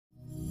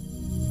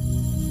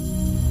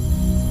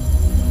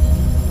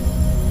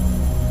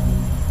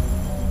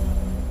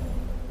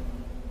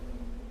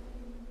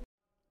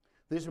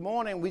This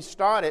morning we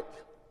started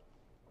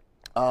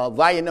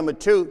volume number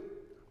 2.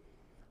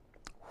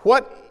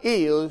 What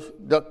is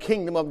the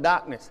kingdom of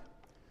darkness?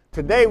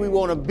 Today we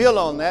want to build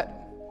on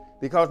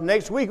that because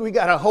next week we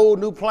got a whole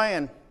new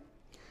plan.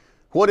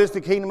 What is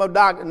the kingdom of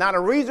darkness? Now the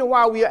reason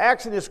why we are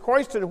asking this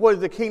question, what is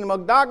the kingdom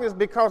of darkness?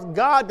 Because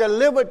God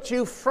delivered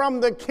you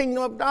from the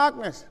kingdom of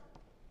darkness.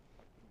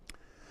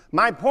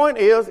 My point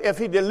is, if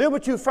he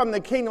delivered you from the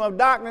kingdom of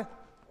darkness,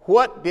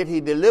 what did he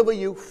deliver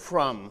you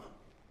from?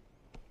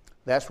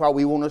 That's why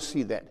we want to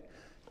see that.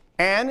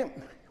 And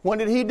when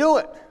did he do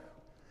it?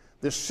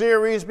 The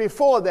series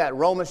before that,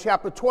 Romans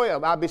chapter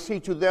 12. I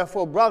beseech you,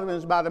 therefore, brethren,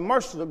 by the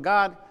mercies of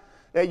God,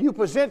 that you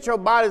present your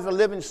bodies a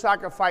living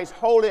sacrifice,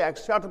 holy,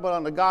 acceptable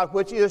unto God,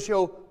 which is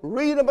your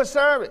reasonable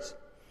service.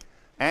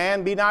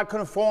 And be not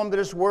conformed to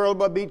this world,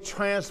 but be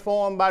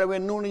transformed by the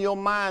renewing of your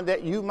mind,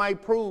 that you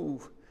might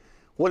prove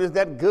what is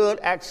that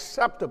good,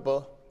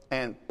 acceptable,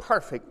 and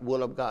perfect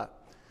will of God.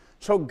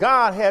 So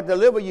God had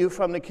delivered you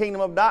from the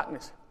kingdom of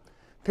darkness.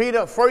 1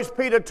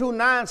 Pt.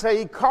 2:9 says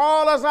he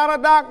called us out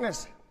of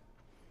darkness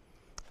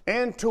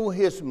into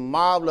his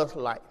marvelous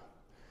light.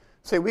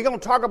 See, we're going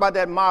to talk about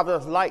that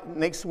marvelous light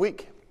next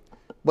week.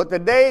 But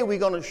today we're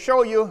going to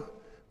show you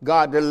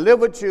God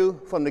delivered you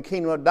from the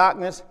kingdom of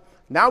darkness.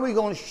 Now we're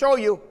going to show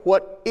you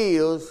what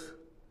is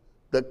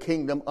the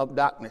kingdom of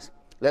darkness.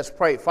 Let's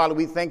pray. Father,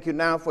 we thank you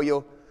now for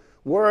your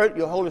word,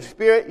 your Holy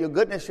Spirit, your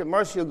goodness, your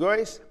mercy, your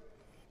grace,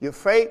 your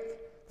faith.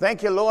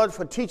 Thank you, Lord,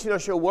 for teaching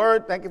us your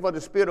word. Thank you for the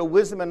spirit of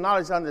wisdom and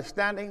knowledge and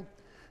understanding,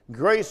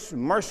 grace,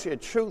 mercy,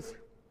 and truth.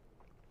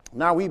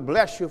 Now we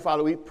bless you,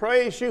 Father. We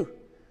praise you.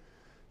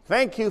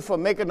 Thank you for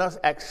making us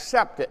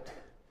accepted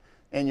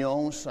in your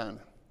own Son.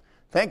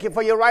 Thank you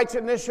for your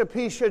righteousness, your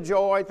peace, your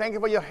joy. Thank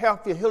you for your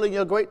health, your healing,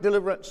 your great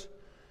deliverance.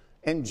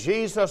 In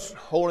Jesus'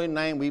 holy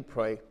name we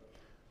pray.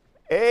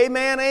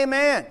 Amen,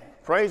 amen.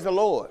 Praise the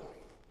Lord.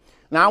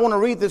 Now I want to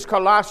read this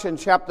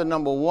Colossians chapter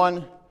number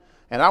 1.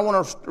 And I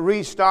want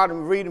to start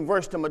and read in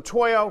verse number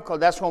 12, because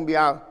that's going to be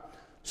our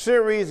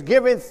series,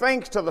 Giving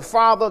Thanks to the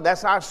Father.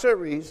 That's our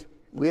series.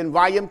 We're in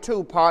volume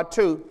 2, part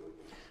 2.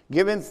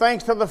 Giving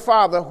thanks to the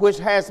Father, which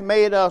has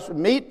made us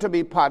meet to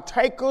be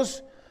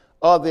partakers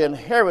of the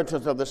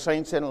inheritance of the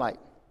saints in light.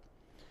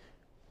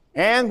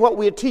 And what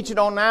we're teaching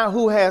on now,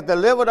 who has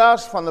delivered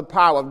us from the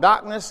power of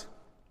darkness,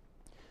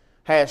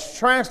 has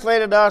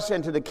translated us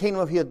into the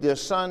kingdom of his dear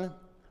Son,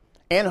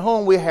 in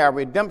whom we have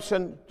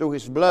redemption through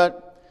his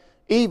blood,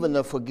 even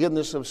the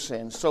forgiveness of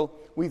sins. So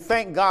we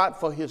thank God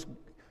for it's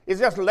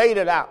just laid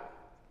it out.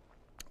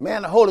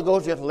 Man, the Holy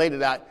Ghost just laid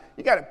it out.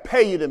 You got to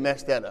pay you to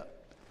mess that up.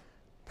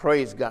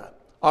 Praise God.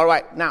 All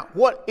right, now,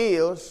 what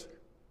is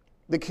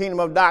the kingdom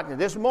of darkness?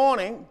 This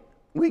morning,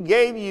 we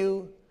gave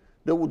you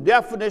the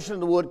definition of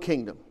the word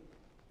kingdom.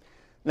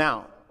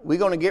 Now, we're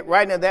going to get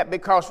right into that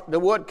because the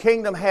word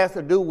kingdom has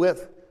to do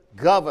with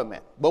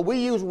government. But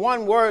we use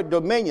one word,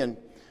 dominion.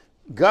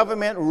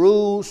 Government,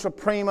 rule,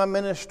 supreme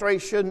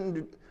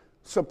administration,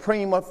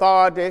 supreme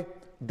authority,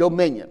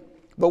 dominion.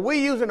 But we're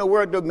using the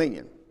word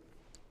dominion.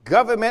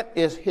 Government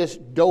is his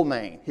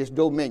domain, his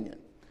dominion.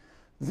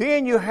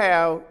 Then you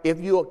have,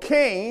 if you're a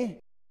king,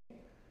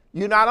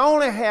 you not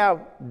only have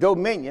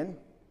dominion,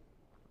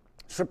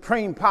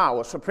 supreme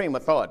power, supreme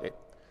authority,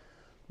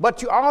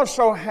 but you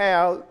also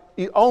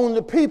you own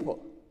the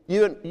people.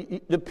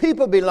 The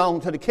people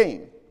belong to the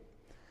king.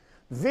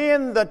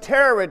 Then the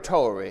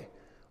territory,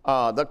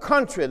 the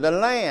country, the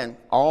land,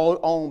 all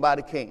owned by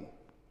the king.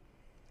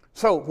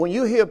 So when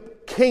you hear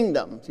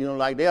kingdoms,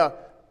 like there are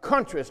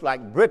countries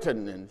like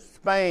Britain and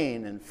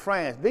Spain and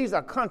France. These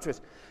are countries.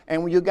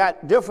 And when you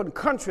got different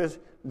countries,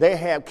 they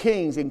have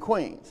kings and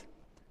queens.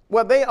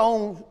 Well, they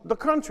own the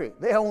country.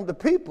 They own the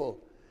people.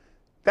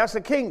 That's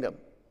a kingdom.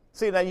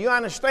 See, the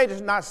United States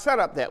is not set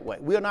up that way.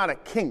 We are not a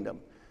kingdom.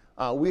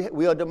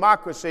 We are a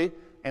democracy,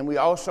 and we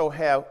also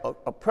have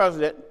a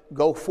president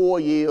go 4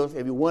 years.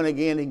 If he win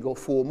again, he can go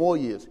 4 more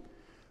years.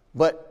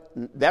 But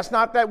that's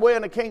not that way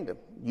in a kingdom.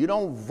 You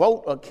don't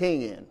vote a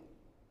king in.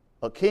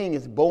 A king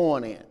is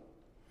born in.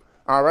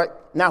 All right?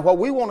 Now, what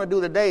we want to do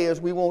today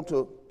is we want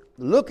to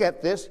look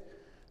at this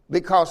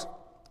because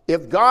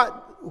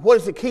what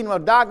is the kingdom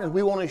of darkness?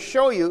 We want to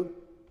show you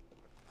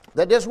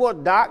that this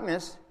word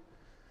darkness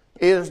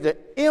is the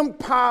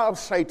empire of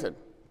Satan.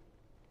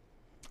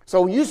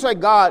 So when you say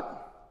God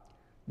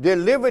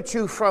delivered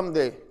you from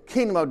the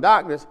kingdom of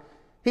darkness,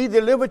 he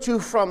delivered you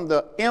from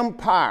the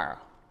empire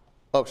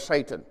of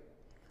Satan,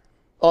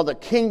 or the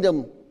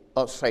kingdom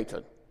of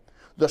Satan,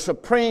 the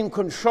supreme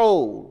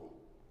control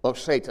of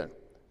Satan,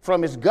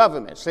 from his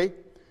government, see?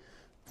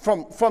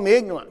 From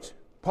ignorance.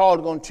 Paul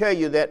is going to tell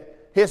you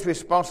that his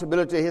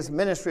responsibility, his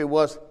ministry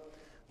was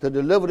to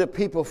deliver the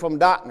people from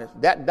darkness.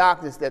 That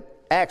darkness that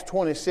Acts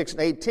 26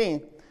 and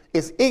 18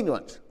 is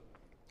ignorance,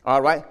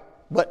 all right?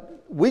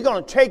 But we're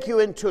going to take you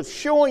into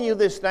showing you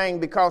this thing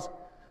because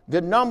the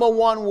number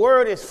one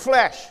word is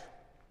flesh.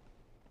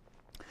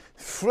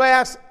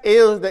 Flesh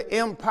is the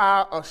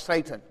empire of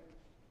Satan,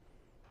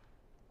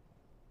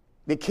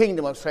 the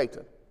kingdom of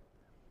Satan.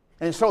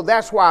 And so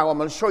that's why I'm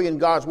going to show you in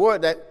God's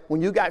word that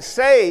when you got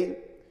saved,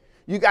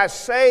 You got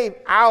saved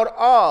out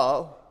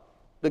of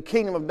the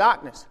kingdom of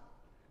darkness,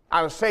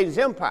 out of Satan's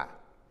empire.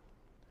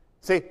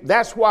 See,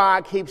 that's why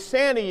I keep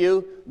saying to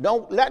you,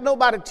 don't let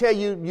nobody tell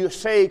you you're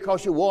saved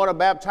because you're water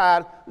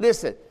baptized.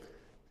 Listen,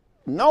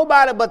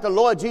 nobody but the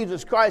Lord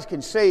Jesus Christ can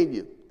save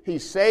you. He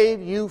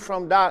saved you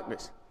from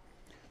darkness.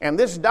 And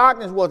this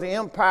darkness was the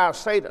empire of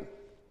Satan.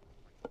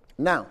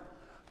 Now,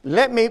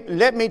 let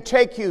me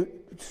take you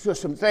to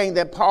some things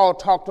that Paul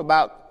talked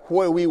about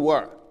where we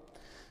were.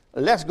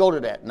 Let's go to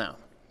that now.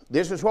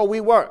 This is where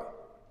we were.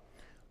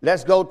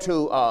 Let's go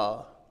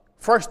to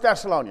 1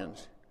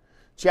 Thessalonians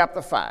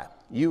chapter 5.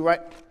 You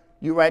write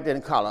that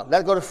in column.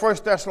 Let's go to 1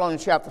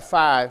 Thessalonians chapter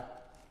 5.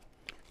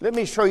 Let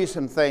me show you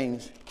some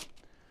things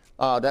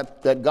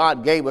that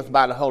God gave us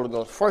by the Holy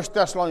Ghost. 1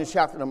 Thessalonians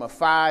chapter number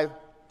 5.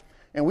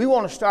 And we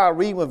want to start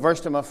reading with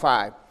verse number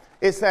 5.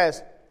 It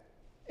says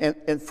in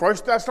 1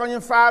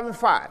 Thessalonians 5 and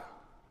 5,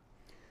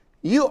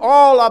 you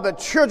all are the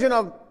children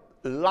of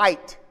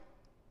light.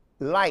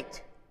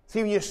 Light.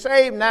 See, when you're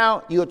saved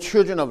now, you're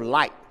children of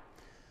light.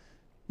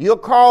 You're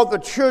called the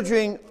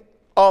children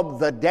of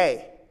the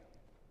day.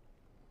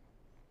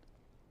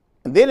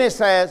 And then it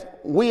says,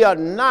 we are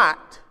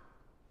not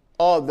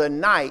of the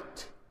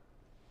night,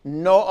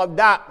 nor of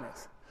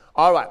darkness.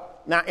 All right.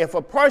 Now, if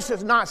a person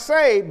is not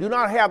saved, do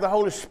not have the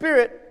Holy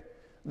Spirit,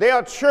 they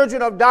are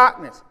children of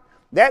darkness.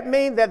 That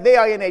means that they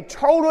are in a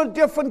total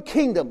different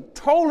kingdom,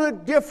 totally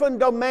different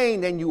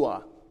domain than you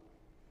are.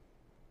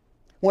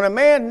 When a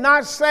man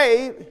not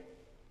saved,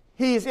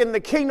 he's in the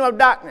kingdom of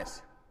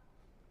darkness.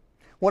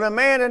 When a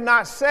man is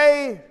not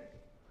saved,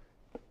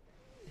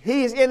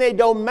 he's in a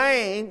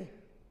domain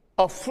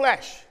of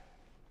flesh.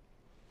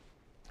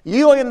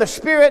 You are in the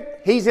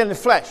spirit, he's in the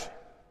flesh.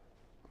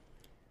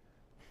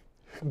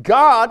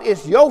 God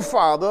is your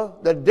father,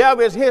 the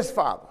devil is his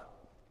father.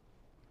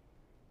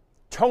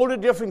 Totally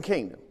different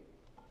kingdom.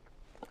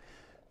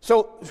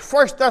 So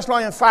 1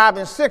 Thessalonians 5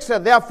 and 6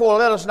 says, therefore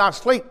let us not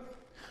sleep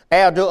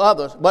as do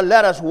others, but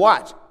let us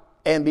watch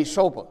and be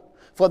sober.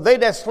 For they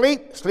that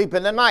sleep, sleep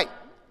in the night.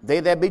 They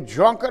that be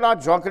drunken are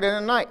drunken in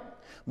the night.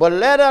 But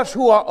let us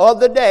who are of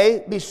the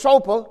day be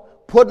sober,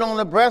 putting on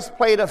the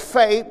breastplate of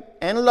faith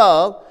and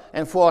love,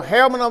 and for a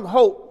helmet of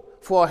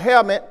hope, for a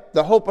helmet,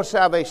 the hope of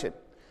salvation.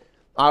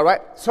 All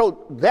right,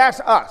 so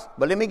that's us.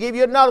 But let me give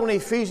you another one,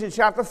 Ephesians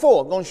chapter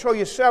 4. I'm going to show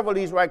you several of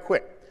these right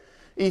quick.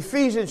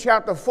 Ephesians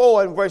chapter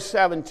 4 and verse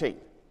 17.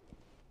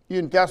 You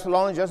in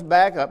Thessalonians, just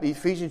back up.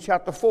 Ephesians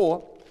chapter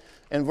 4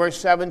 and verse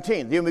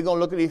 17. Then we're going to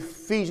look at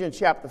Ephesians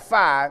chapter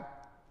 5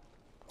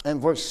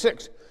 and verse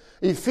 6.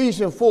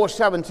 Ephesians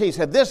 4:17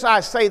 said, this I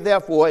say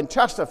therefore and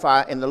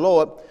testify in the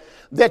Lord,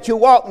 that you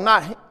walk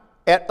not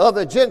at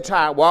other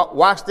Gentile walk,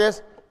 watch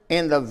this,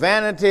 in the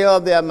vanity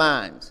of their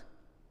minds,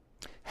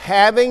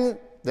 having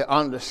the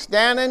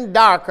understanding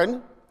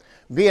darkened,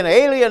 being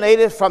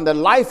alienated from the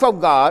life of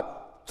God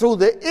through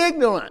the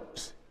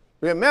ignorance.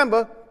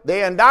 Remember,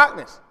 they're in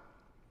darkness.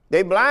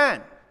 They're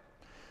blind.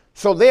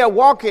 So they are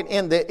walking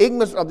in the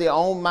ignorance of their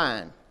own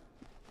mind.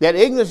 That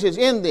ignorance is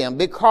in them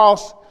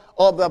because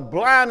of the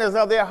blindness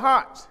of their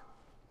hearts.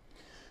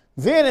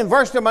 Then in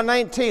verse number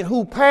 19,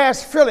 who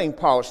past filling,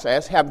 Paul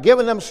says, have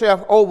given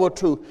themselves over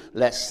to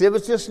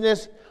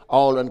lasciviousness,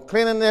 all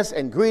uncleanness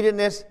and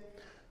greediness,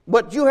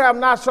 but you have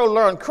not so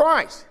learned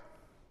Christ.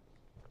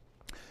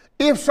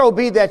 If so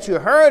be that you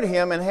heard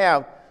him and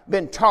have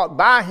been taught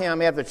by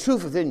him as the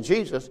truth is in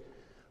Jesus,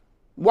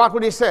 watch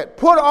what he said.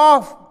 Put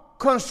off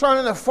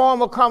concerning the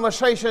former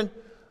conversation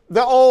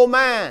the old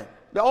man.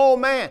 The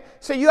old man.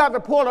 See, you have to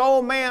pull the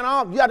old man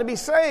off. You have to be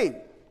saved.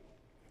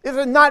 This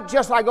is not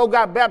just like, oh,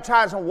 got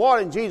baptized in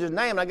water in Jesus'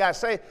 name and I got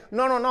saved.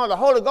 No. The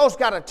Holy Ghost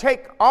got to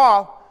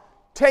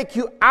take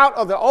you out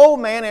of the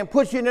old man and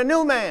put you in the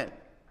new man.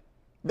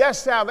 That's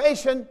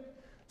salvation.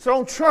 So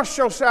don't trust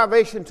your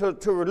salvation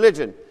to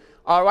religion.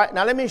 All right,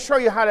 now let me show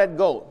you how that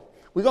goes.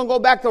 We're going to go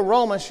back to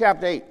Romans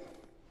chapter 8.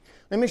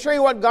 Let me show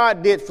you what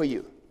God did for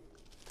you.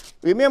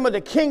 Remember,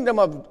 the kingdom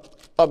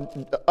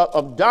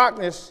of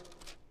darkness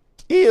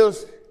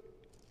is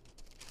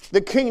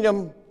the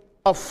kingdom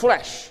of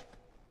flesh.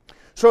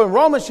 So in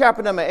Romans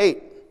chapter number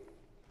 8,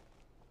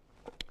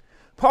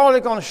 Paul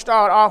is going to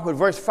start off with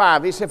verse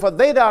 5. He said, for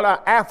they that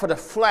are after the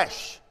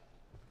flesh,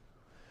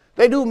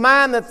 they do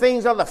mind the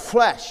things of the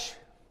flesh,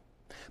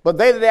 but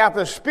they that are after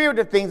the spirit,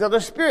 the things of the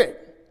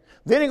spirit.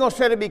 Then he's going to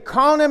say to be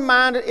carnally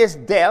minded is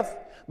death,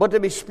 but to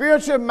be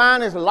spiritually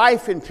minded is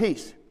life and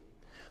peace.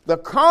 The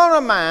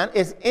carnal mind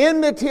is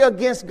enmity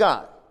against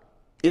God.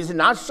 It is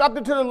not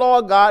subject to the law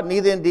of God,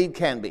 neither indeed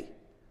can be.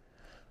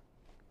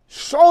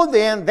 So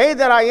then, they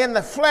that are in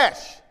the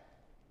flesh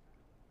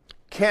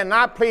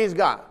cannot please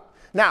God.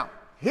 Now,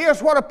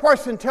 here's what a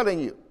person telling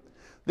you.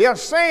 They're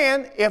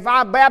saying, if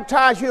I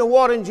baptize you in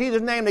water in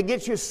Jesus' name to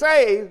get you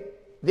saved,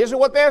 this is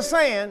what they're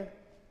saying,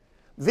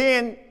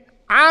 then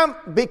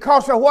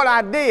because of what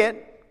I did,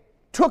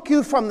 took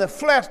you from the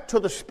flesh to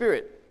the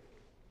spirit.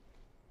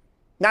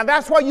 Now,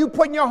 that's what you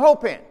putting your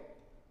hope in.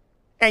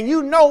 And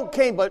you know,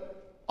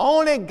 but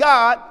only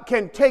God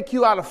can take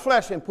you out of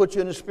flesh and put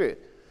you in the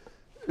spirit.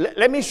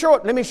 Let me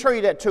show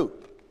you that too.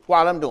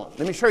 while I'm doing.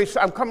 Let me show you.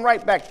 I'm coming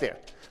right back there.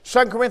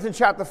 2 Corinthians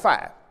chapter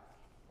 5.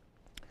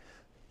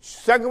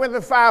 2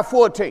 Corinthians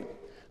 5:14.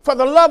 For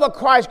the love of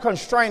Christ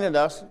constraineth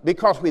us,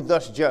 because we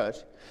thus judge,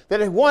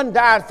 that if one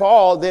died for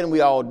all, then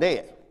we all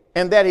dead.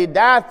 And that he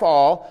died for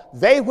all,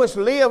 they which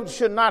live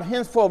should not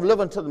henceforth live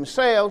unto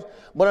themselves,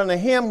 but unto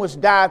him which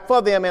died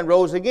for them and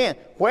rose again.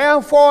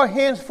 Wherefore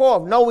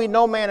henceforth know we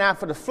no man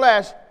after the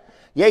flesh,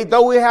 yea,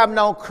 though we have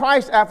known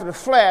Christ after the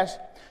flesh,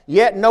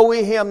 yet know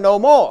we him no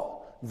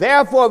more.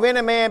 Therefore, if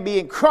any man be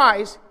in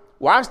Christ,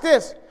 watch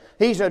this,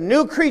 he's a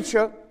new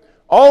creature,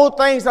 old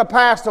things are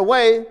passed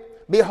away,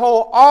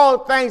 behold, all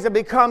things have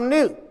become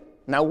new.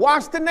 Now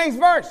watch the next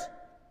verse.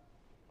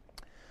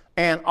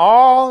 And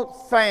all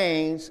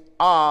things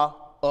are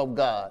of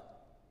God.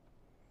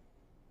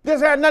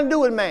 This has nothing to do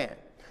with man.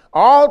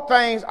 All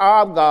things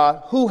are of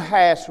God, who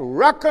has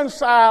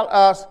reconciled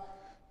us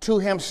to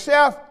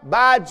himself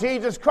by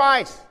Jesus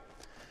Christ.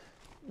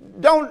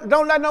 Don't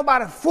let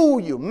nobody fool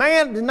you.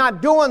 Man is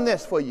not doing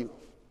this for you.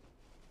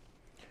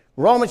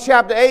 Romans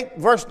chapter 8,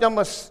 verse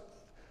number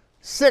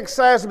 6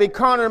 says to be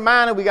carnally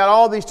minded. We got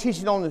all these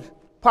teachings on the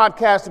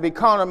podcast. To be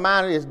carnally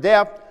minded is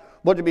death,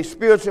 but to be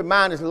spiritually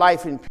minded is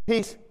life and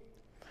peace.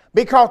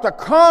 Because the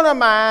carnal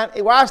mind,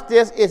 watch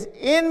this, is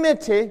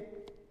enmity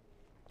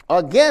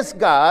against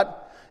God.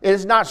 It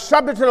is not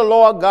subject to the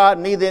law of God,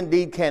 neither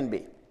indeed can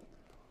be.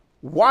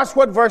 Watch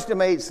what verse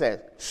number 8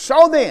 says.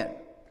 So then,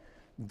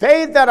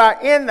 they that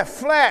are in the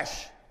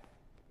flesh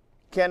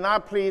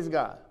cannot please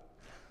God.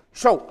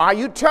 So, are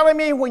you telling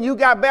me when you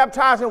got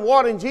baptized in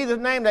water in Jesus'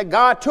 name that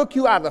God took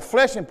you out of the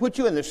flesh and put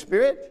you in the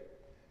spirit?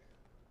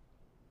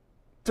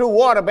 Through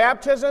water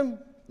baptism?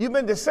 You've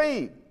been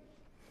deceived.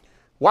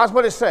 Watch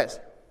what it says.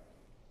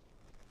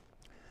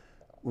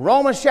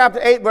 Romans chapter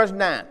 8, verse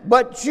 9.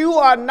 But you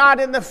are not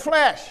in the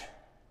flesh,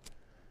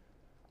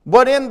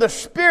 but in the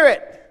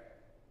spirit.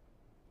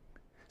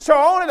 So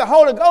only the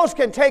Holy Ghost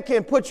can take you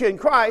and put you in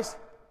Christ.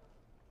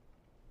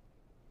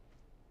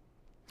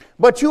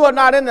 But you are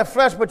not in the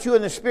flesh, but you are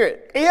in the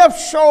spirit. If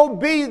so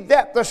be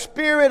that the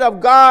Spirit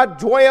of God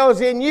dwells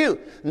in you.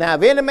 Now,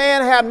 if any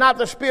man have not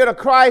the Spirit of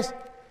Christ,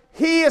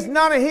 he is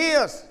none of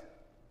his.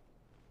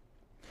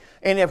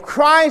 And if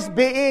Christ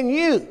be in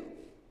you,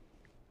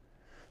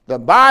 the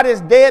body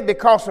is dead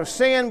because of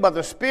sin, but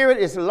the spirit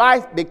is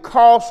life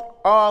because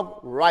of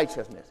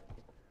righteousness.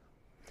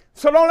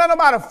 So don't let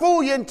nobody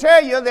fool you and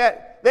tell you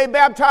that they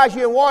baptize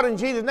you in water in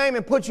Jesus' name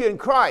and put you in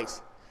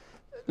Christ.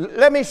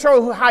 Let me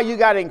show you how you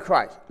got in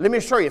Christ. Let me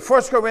show you.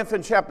 1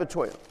 Corinthians chapter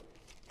 12.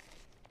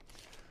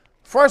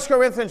 1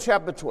 Corinthians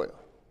chapter 12.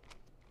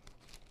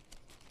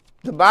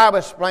 The Bible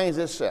explains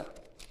itself.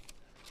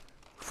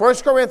 1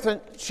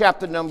 Corinthians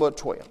chapter number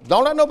 12.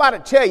 Don't let nobody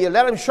tell you.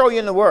 Let them show you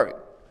in the Word.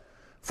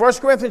 1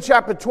 Corinthians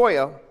chapter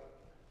 12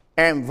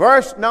 and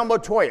verse number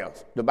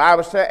 12. The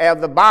Bible says,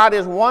 as the body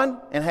is one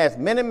and has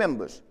many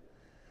members,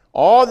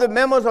 all the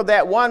members of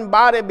that one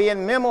body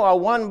being member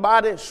of one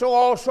body, so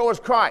also is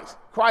Christ.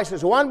 Christ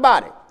is one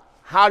body.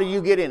 How do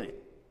you get in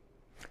it?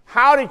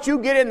 How did you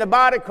get in the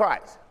body of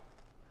Christ?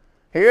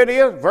 Here it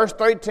is, verse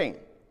 13.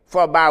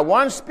 For by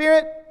one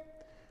Spirit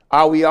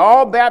are we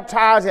all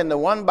baptized into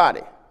one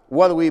body,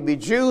 whether we be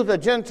Jews or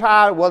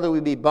Gentiles, whether we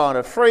be bond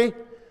or free,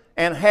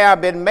 and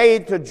have been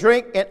made to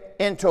drink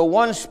into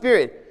one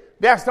Spirit.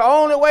 That's the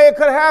only way it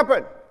could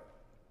happen.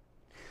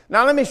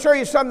 Now let me show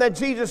you something that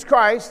Jesus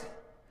Christ,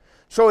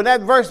 so in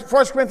that verse,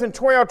 1 Corinthians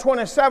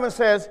 12:27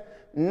 says,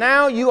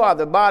 now you are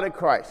the body of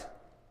Christ.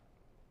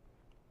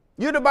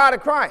 You're the body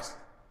of Christ.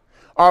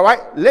 All right,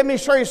 let me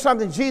show you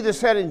something Jesus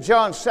said in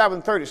John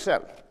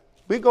 7:37.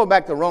 We go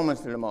back to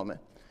Romans in a moment.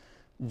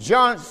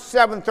 John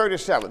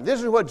 7:37.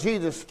 This is what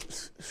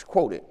Jesus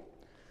quoted.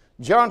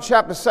 John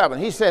chapter 7.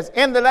 He says,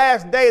 in the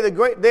last day, the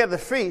great day of the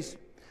feast,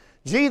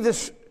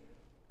 Jesus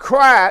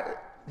cried,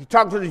 he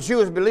talked to the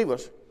Jewish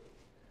believers,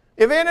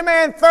 if any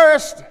man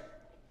thirst,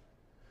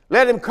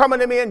 let him come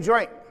unto me and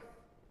drink.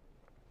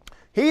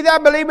 He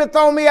that believeth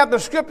on me, as the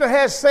scripture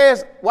has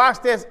says,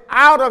 watch this,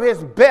 out of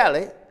his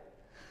belly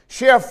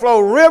shall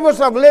flow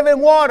rivers of living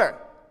water.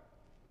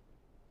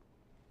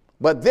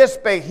 But this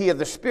spake he of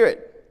the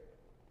Spirit,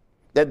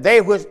 that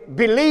they which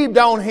believed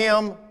on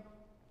him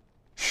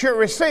should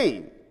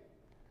receive.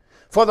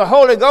 For the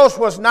Holy Ghost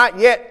was not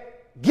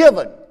yet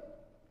given.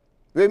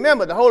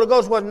 Remember, the Holy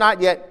Ghost was not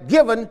yet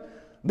given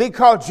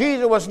because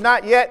Jesus was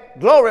not yet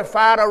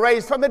glorified or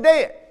raised from the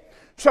dead.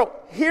 So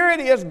here it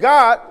is,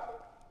 God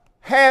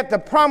had the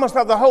promise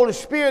of the Holy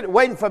Spirit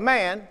waiting for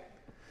man,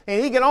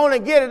 and he can only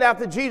get it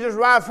after Jesus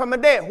rise from the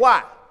dead.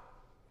 Why?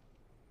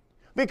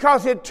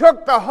 Because it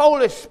took the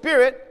Holy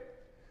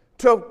Spirit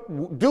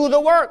to do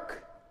the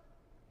work.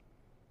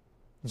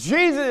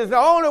 Jesus is the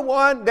only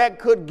one that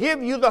could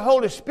give you the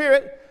Holy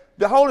Spirit.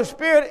 The Holy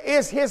Spirit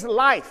is his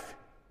life.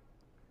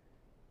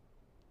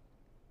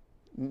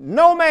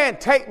 No man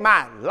take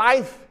my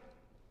life,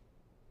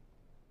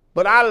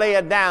 but I lay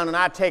it down and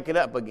I take it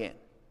up again.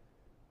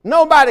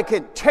 Nobody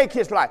can take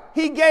his life.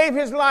 He gave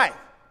his life.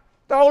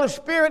 The Holy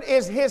Spirit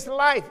is his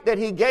life that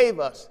he gave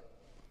us.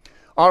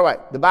 All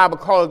right, the Bible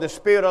calls it the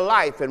spirit of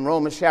life in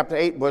Romans chapter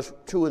 8, verse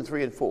 2 and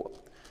 3 and 4.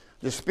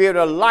 The spirit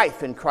of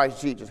life in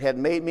Christ Jesus had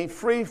made me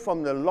free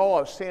from the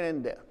law of sin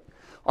and death.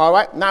 All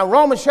right, now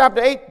Romans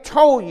chapter 8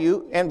 told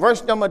you in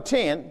verse number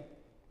 10,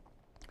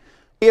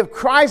 if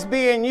Christ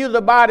be in you,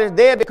 the body is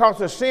dead because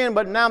of sin,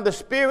 but now the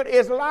spirit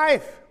is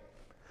life.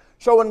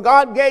 So when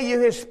God gave you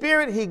his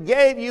spirit, he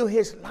gave you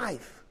his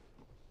life.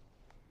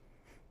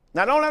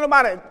 Now don't let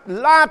nobody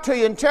lie to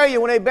you and tell you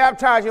when they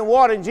baptize you in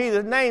water in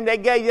Jesus' name, they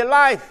gave you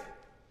life.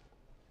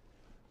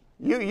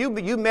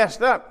 You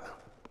messed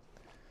up.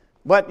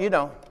 But you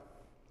know,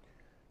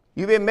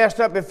 you've been messed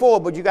up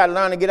before, but you got to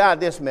learn to get out of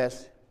this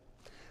mess.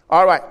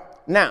 All right.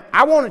 Now,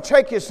 I want to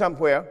take you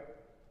somewhere,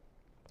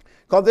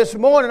 because this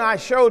morning I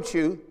showed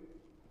you,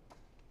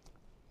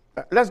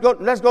 let's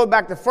go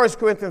back to 1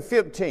 Corinthians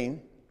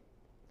 15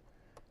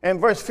 and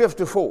verse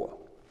 54.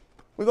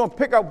 We're going to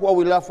pick up where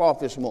we left off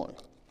this morning.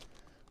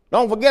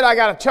 Don't forget I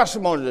got a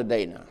testimony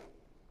today now.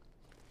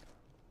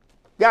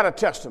 Got a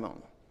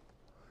testimony.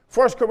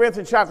 1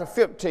 Corinthians chapter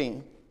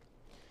 15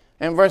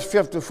 and verse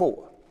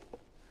 54.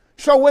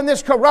 So when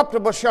this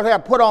corruptible shall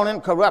have put on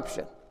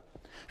incorruption,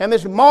 and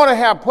this mortal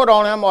have put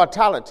on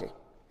immortality,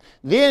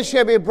 then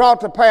shall be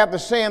brought to pass the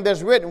saying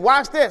that's written.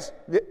 Watch this.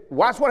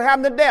 Watch what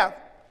happened to death.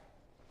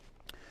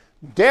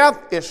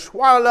 Death is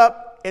swallowed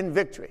up in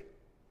victory.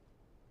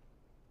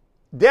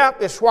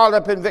 Death is swallowed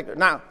up in victory.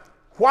 Now,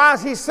 why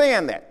is he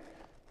saying that?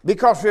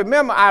 Because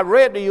remember, I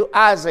read to you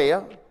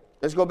Isaiah.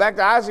 Let's go back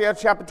to Isaiah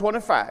chapter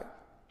 25.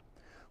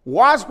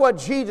 Watch what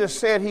Jesus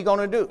said he's going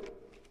to do.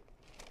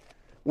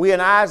 We're in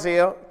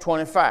Isaiah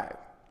 25.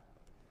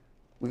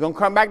 We're going to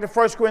come back to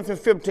 1 Corinthians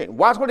 15.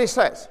 Watch what he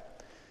says.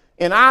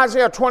 In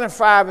Isaiah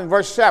 25 and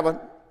verse 7,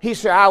 he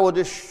said, I will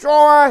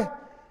destroy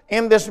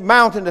in this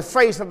mountain the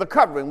face of the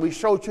covering. We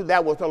showed you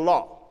that was the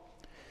law.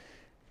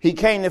 He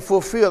came to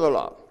fulfill the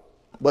law.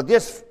 But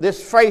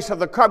this face of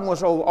the covering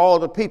was over all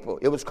the people.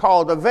 It was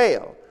called the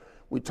veil.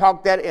 We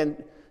talked that in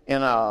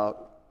 1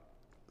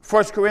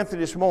 Corinthians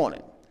this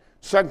morning.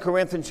 2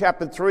 Corinthians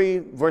chapter 3,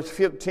 verse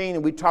 15,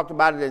 and we talked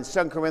about it in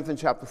 2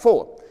 Corinthians chapter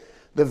 4.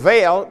 The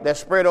veil that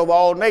spread over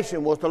all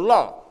nations was the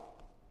law.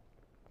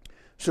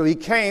 So he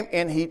came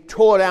and he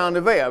tore down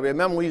the veil.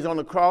 Remember when he was on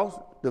the cross,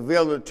 the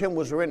veil of the temple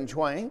was rent in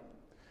twain.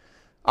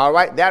 All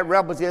right, that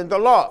represents the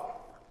law.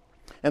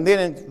 And then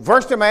in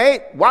verse number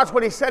 8, watch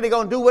what he said he's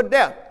going to do with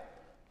death.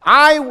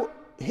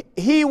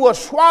 He will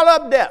swallow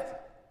up death.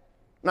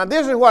 Now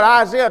this is what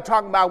Isaiah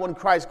talking about when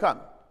Christ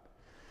comes.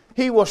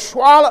 He will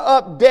swallow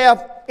up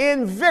death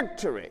in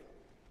victory.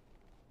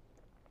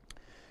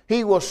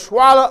 He will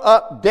swallow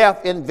up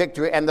death in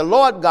victory, and the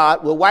Lord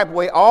God will wipe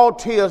away all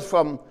tears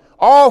from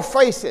all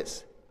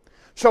faces.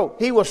 So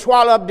he will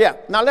swallow up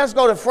death. Now let's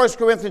go to 1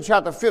 Corinthians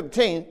chapter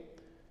 15,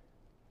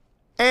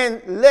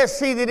 and let's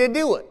see did he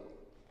do it.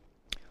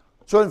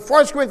 So in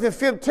 1 Corinthians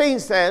 15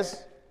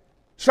 says,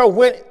 so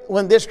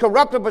when this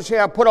corruptible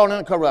shall put on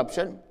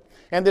incorruption,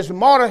 and this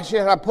mortal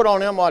shall have put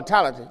on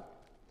immortality,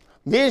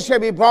 then shall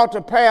be brought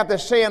to pass the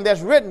saying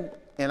that's written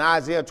in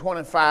Isaiah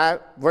 25,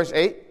 verse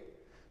 8,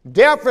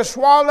 death is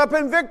swallowed up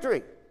in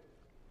victory.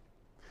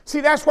 See,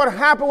 that's what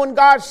happened when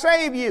God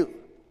saved you.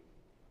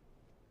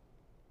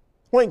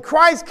 When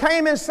Christ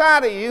came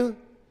inside of you,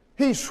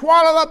 he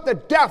swallowed up the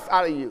death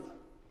out of you.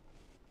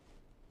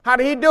 How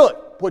did he do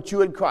it? Put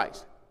you in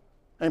Christ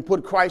and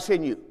put Christ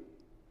in you.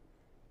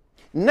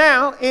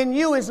 Now in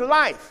you is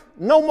life.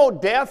 No more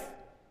death.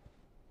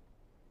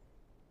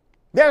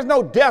 There's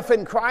no death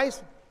in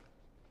Christ.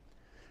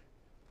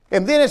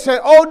 And then it said,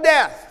 O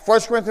death,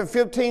 1 Corinthians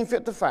 15,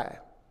 55.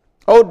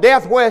 O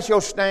death, where's your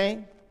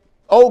sting?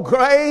 O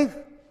grave,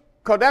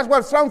 because that's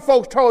what some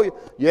folks told you.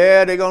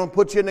 Yeah, they're going to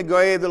put you in the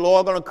grave. The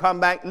Lord going to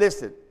come back.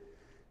 Listen,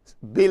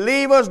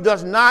 believers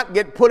does not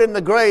get put in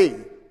the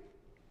grave.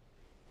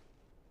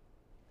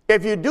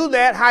 If you do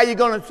that, how are you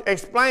going to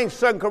explain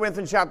 2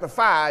 Corinthians chapter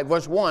 5,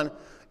 verse 1?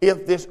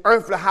 If this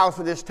earthly house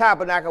of this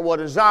tabernacle were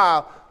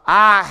dissolved,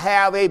 I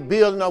have a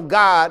building of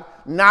God,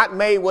 not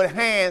made with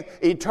hands,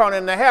 eternal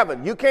in the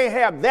heaven. You can't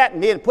have that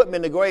and then put me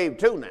in the grave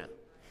too now.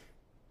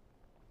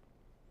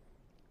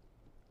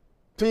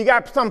 So you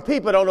got some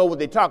people that don't know what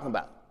they're talking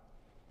about.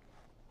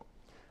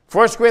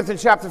 1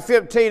 Corinthians chapter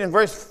 15 and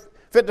verse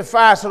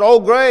 55 said, O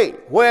grave,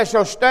 where's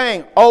your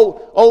sting?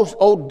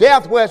 O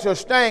death, where's your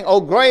sting?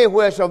 O grave,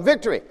 where's your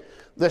victory?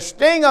 The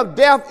sting of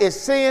death is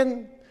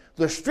sin.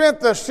 The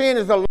strength of sin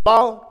is the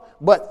law.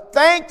 But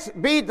thanks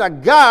be to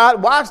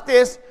God, watch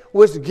this,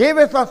 which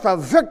giveth us a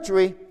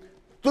victory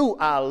through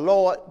our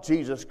Lord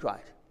Jesus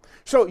Christ.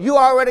 So you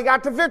already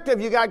got the victory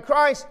if you got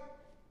Christ.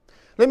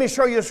 Let me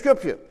show you a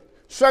scripture.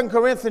 2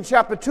 Corinthians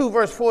chapter 2,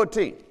 verse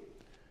 14.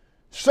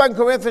 2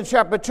 Corinthians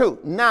chapter 2.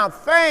 Now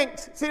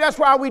thanks. See, that's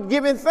why we're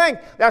giving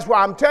thanks. That's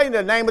why I'm telling you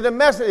the name of the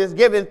message is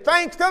giving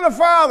thanks to the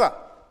Father.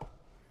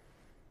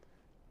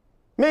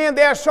 Man,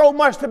 there's so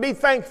much to be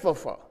thankful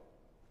for.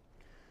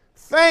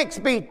 Thanks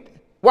be,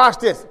 watch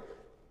this.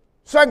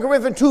 2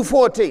 Corinthians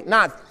 2:14.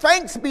 Now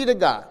thanks be to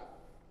God,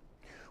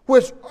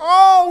 which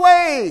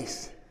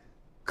always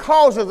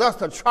causes us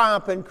to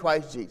triumph in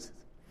Christ Jesus.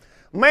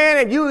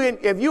 Man,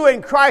 if you're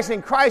in Christ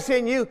and Christ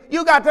in you,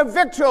 you got the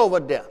victory over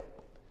death.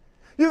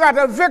 You got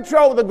the victory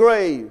over the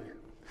grave.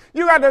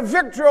 You got the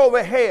victory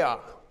over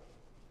hell.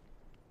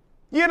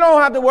 You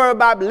don't have to worry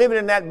about living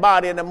in that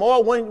body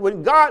anymore.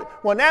 When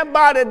that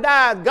body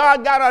dies,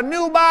 God got a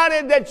new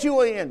body that you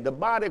are in, the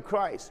body of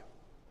Christ.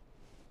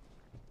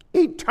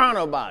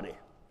 Eternal body.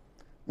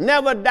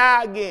 Never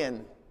die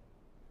again.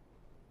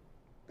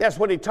 That's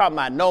what he's talking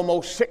about. No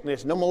more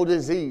sickness, no more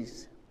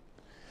disease.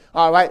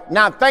 All right.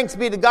 Now, thanks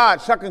be to God,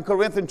 2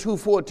 Corinthians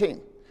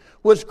 2:14,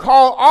 which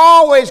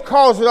always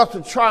causes us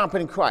to triumph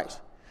in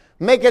Christ.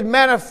 Make it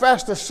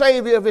manifest the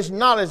Savior of his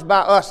knowledge by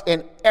us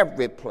in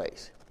every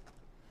place.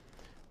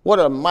 What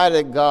a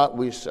mighty God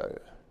we serve.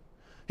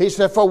 He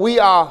said, for we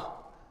are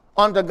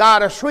unto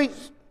God a sweet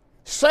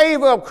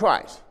savor of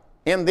Christ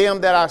in them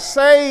that are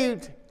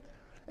saved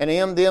and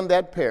in them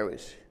that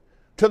perish.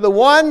 To the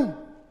one,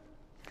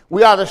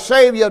 we are the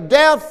Savior of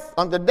death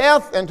unto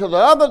death, and to the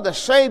other, the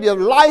Savior of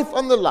life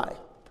unto life.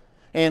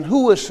 And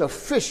who is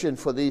sufficient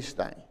for these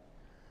things?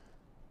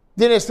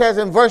 Then it says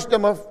in verse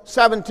number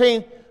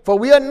 17, for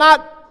we are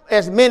not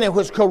as many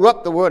which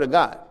corrupt the word of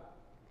God,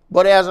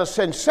 but as of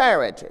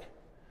sincerity,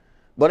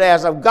 but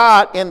as of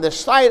God in the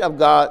sight of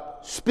God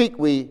speak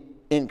we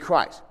in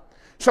Christ.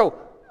 So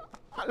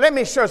let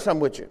me share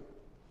something with you.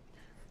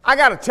 I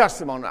got a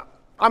testimony now.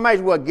 I might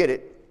as well get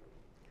it.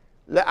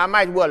 I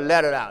might as well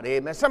let it out.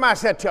 Amen. Somebody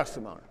said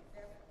testimony.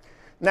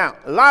 Now,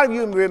 a lot of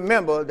you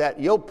remember that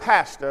your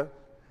pastor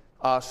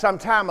some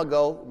time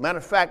ago, matter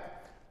of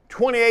fact,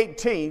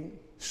 2018,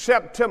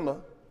 September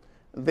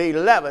the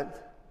 11th,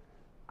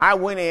 I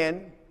went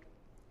in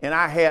and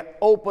I had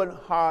open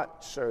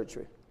heart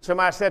surgery.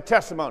 Somebody said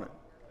testimony.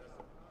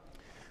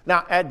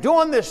 Now,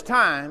 during this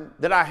time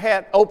that I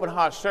had open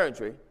heart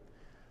surgery,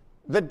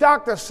 the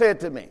doctor said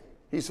to me,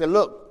 he said,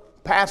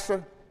 look,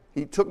 Pastor,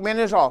 he took me in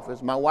his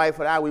office. My wife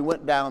and I, we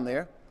went down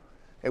there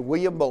at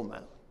William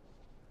Beaumont.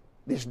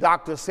 This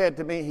doctor said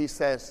to me, he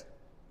says,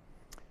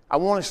 I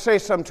want to say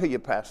something to you,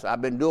 Pastor.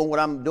 I've been doing what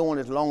I'm doing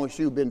as long as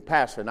you've been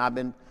pastoring. I've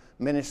been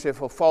ministering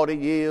for 40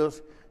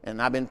 years, and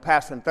I've been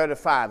pastoring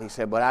 35. He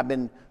said, but I've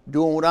been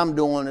doing what I'm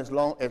doing as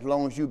long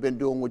as you've been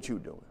doing what you're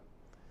doing.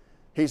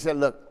 He said,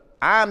 look,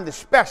 I'm the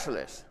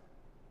specialist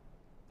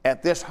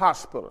at this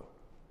hospital,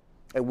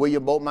 at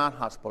William Beaumont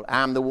Hospital.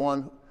 I'm the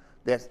one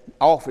that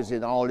offers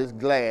in all this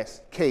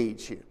glass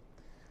cage here.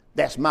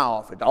 That's my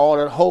office. All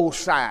the whole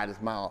side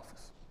is my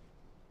office.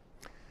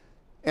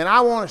 And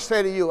I want to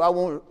say to you, I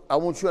want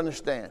you to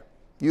understand,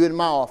 you're in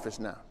my office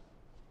now.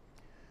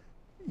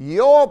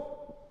 Your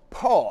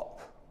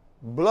pulse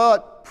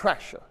blood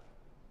pressure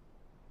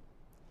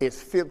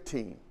is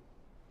 15.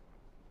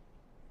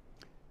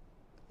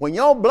 When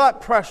your blood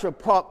pressure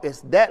pump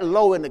is that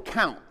low in the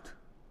count,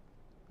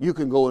 you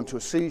can go into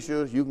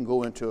seizures, you can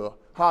go into a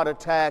heart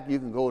attack, you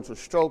can go into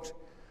strokes.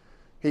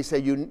 He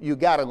said, you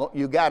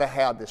gotta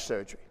have this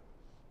surgery.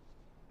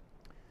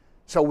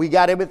 So we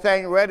got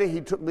everything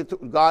ready.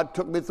 God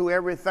took me through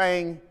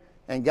everything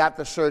and got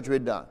the surgery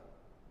done.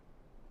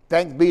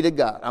 Thanks be to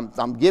God.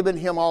 I'm giving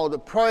him all the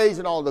praise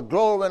and all the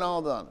glory and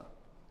all the honor.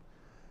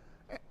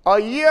 A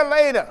year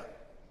later,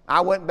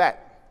 I went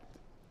back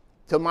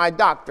to my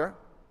doctor,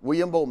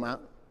 William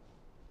Beaumont,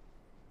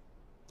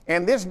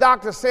 and this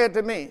doctor said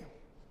to me,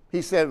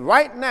 he said,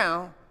 right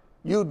now,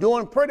 you're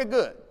doing pretty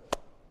good.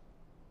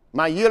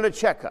 My yearly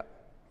checkup.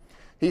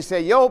 He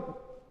said, your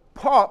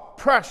blood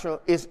pressure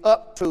is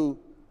up to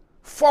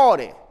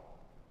 40.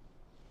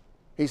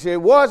 He said,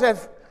 it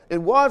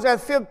was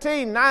at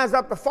 15, now it's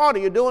up to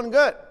 40, you're doing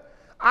good.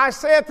 I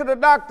said to the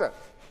doctor,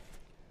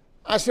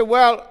 I said,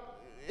 well,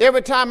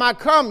 every time I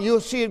come,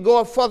 you'll see it go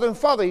up further and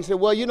further. He said,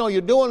 well, you know,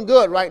 you're doing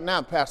good right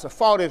now, Pastor.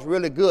 40 is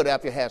really good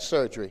after you had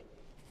surgery.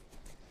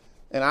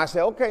 And I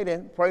said, okay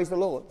then, praise the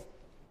Lord.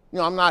 You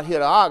know, I'm not here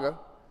to argue.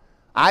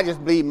 I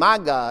just believe my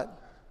God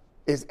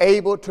is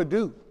able to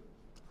do,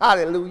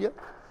 hallelujah,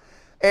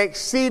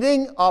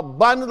 exceeding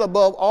abundant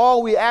above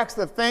all we ask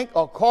to think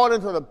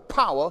according to the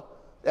power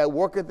that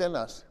worketh in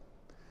us.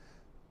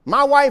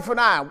 My wife and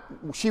I,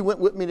 she went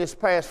with me this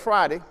past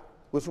Friday,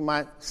 which was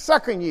my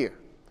second year,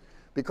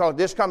 because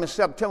this coming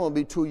September will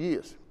be 2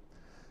 years.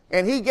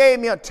 And he gave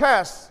me a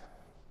test.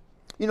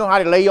 You know how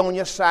they lay on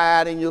your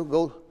side and you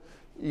go,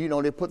 you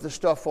know, they put the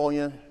stuff on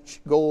you,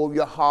 go over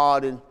your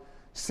heart and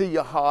see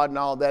your heart and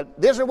all that.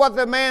 This is what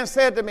the man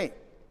said to me.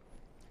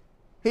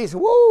 He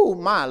said, whoa,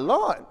 my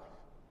Lord.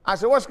 I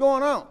said, what's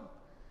going on?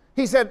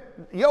 He said,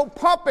 your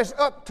pump is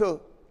up to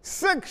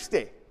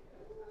 60.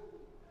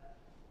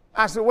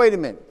 I said, wait a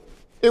minute.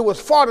 It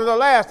was 40 the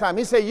last time.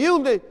 He said,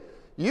 usually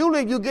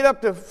you get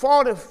up to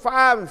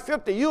 45 and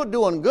 50, you're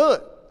doing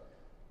good.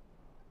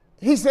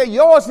 He said,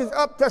 yours is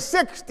up to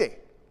 60.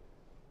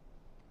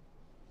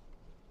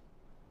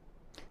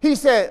 He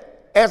said,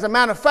 as a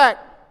matter of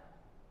fact,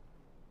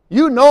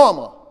 you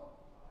normal.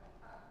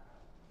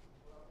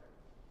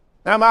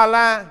 Am I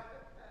lying?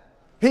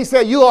 He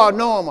said, you are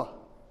normal.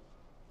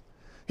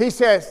 He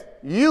says,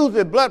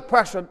 usually blood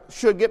pressure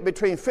should get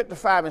between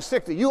 55 and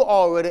 60. You're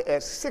already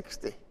at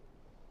 60.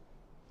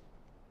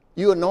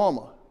 You're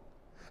normal.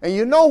 And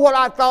you know what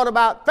I thought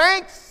about?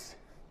 Thanks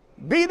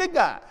be to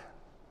God.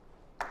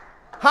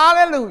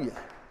 Hallelujah.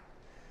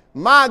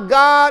 My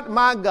God,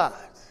 my God.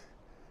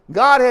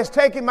 God has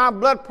taken my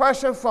blood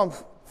pressure from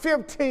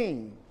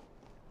 15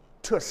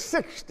 to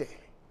 60.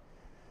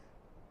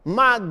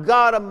 My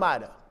God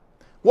Almighty.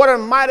 What a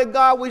mighty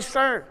God we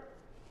serve.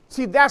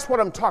 See, that's what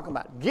I'm talking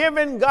about.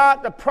 Giving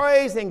God the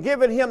praise and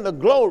giving him the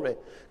glory.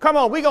 Come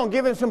on, we're going to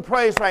give him some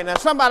praise right now.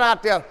 Somebody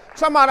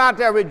out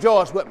there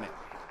rejoice with me.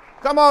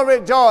 Come on,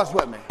 rejoice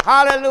with me.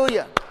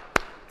 Hallelujah.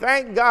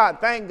 Thank God,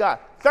 thank God.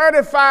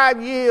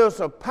 35 years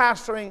of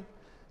pastoring,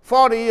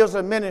 40 years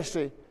of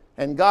ministry,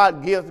 and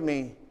God gives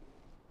me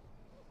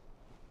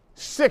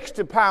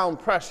 60-pound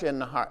pressure in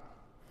the heart.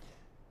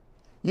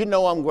 You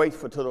know I'm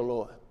grateful to the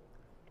Lord.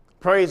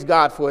 Praise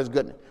God for his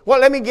goodness. Well,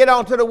 let me get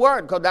on to the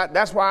word, because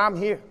that's why I'm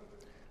here.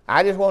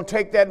 I just want to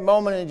take that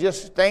moment and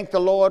just thank the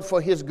Lord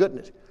for his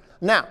goodness.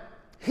 Now,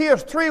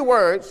 here's 3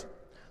 words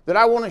that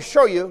I want to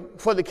show you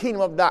for the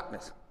kingdom of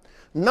darkness.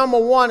 Number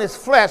 1 is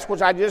flesh,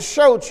 which I just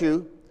showed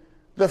you,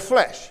 the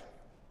flesh.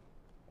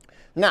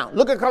 Now,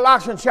 look at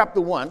Colossians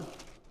chapter 1,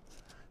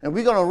 and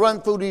we're going to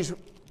run through these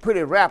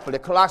pretty rapidly.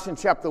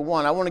 Colossians chapter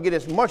 1. I want to get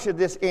as much of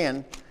this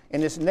in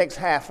this next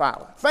half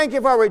hour. Thank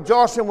you for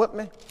rejoicing with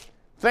me.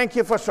 Thank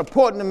you for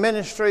supporting the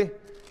ministry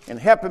and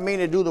helping me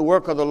to do the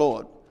work of the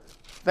Lord.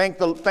 Thank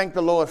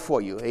the Lord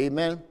for you.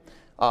 Amen.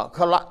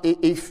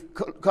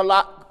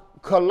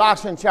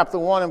 Colossians chapter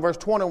 1 and verse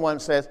 21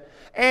 says,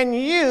 and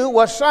you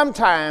were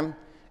sometime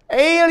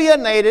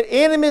alienated,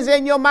 enemies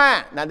in your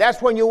mind. Now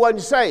that's when you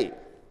wasn't saved.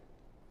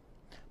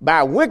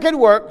 By wicked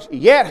works,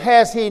 yet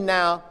has he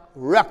now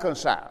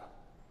reconciled.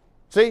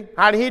 See,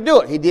 how did he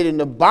do it? He did it in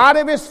the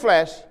body of his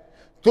flesh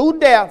through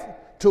death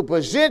to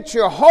present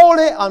you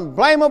holy,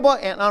 unblameable,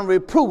 and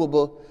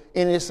unreprovable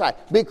in his sight.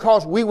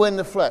 Because we were in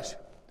the flesh.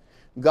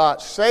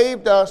 God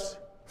saved us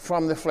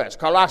from the flesh.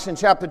 Colossians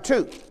chapter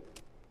 2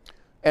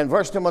 and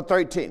verse number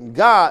 13.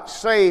 God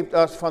saved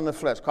us from the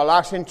flesh.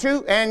 Colossians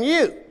 2, and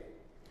you,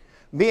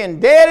 being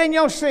dead in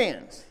your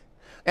sins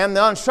and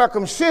the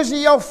uncircumcision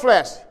of your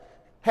flesh,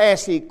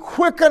 has he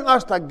quickened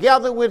us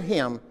together with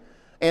him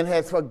and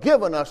has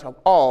forgiven us of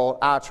all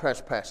our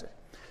trespasses.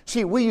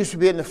 See, we used to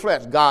be in the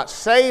flesh. God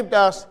saved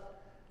us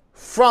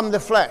from the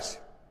flesh.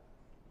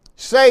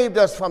 Saved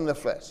us from the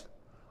flesh.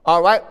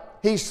 All right?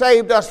 He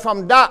saved us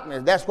from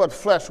darkness. That's what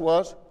flesh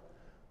was.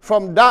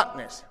 From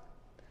darkness.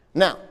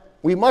 Now,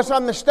 we must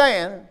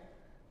understand,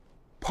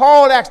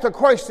 Paul asked a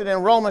question in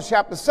Romans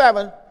chapter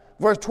 7,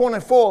 verse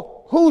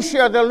 24, who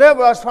shall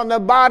deliver us from the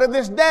body of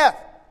this death?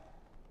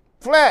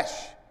 Flesh.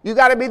 You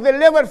got to be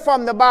delivered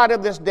from the body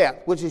of this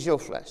death, which is your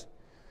flesh.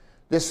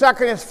 The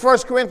second is 1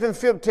 Corinthians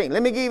 15.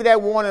 Let me give you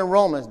that one in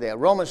Romans there.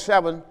 Romans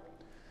 7,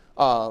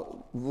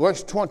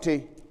 verse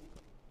 20.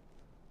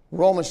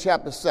 Romans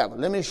chapter 7.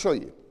 Let me show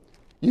you.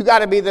 You got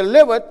to be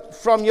delivered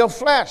from your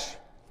flesh.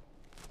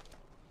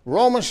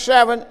 Romans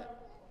 7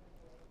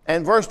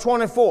 and verse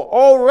 24.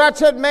 O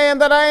wretched man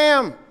that I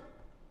am,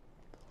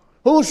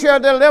 who shall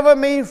deliver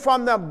me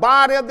from the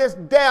body of this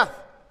death?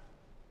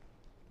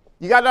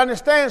 You got to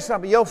understand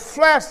something. Your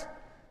flesh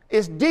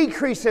is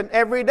decreasing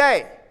every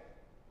day.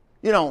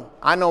 You know,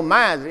 I know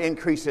mine's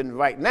increasing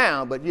right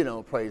now, but, you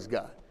know, praise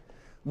God.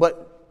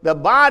 But the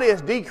body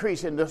is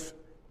decreasing. The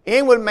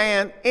inward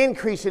man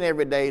increasing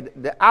every day.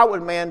 The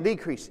outward man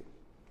decreasing.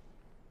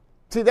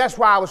 See, that's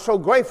why I was so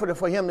grateful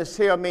for him to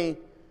tell me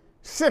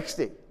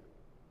 60.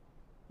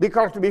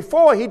 Because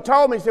before he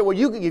told me, he said, well,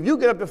 if you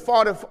get up to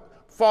 40,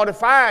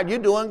 45, you're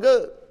doing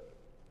good.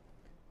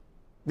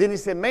 Then he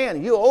said,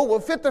 man, you're over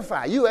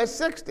 55. You at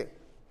 60.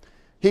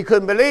 He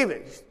couldn't believe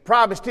it.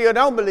 Probably still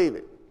don't believe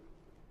it.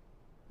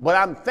 But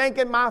I'm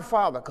thanking my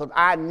Father because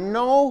I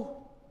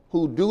know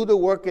who do the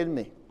work in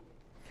me.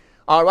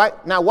 All right,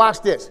 now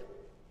watch this.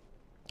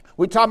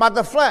 We're talking about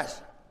the flesh.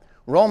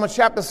 Romans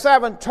chapter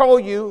 7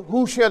 told you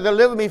who shall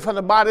deliver me from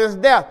the body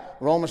of death.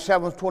 Romans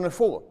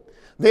 7:24.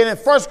 Then in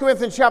 1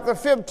 Corinthians chapter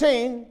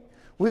 15,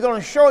 we're going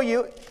to show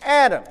you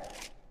Adam.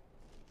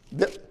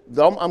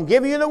 I'm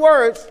giving you the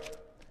words.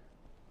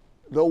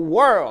 The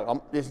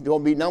world, this is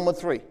going to be number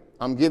 3.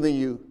 I'm giving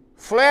you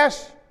flesh,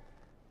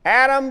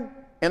 Adam,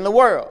 and the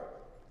world.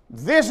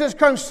 This is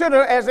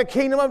considered as the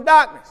kingdom of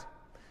darkness.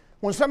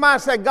 When somebody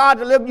said God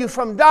delivered you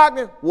from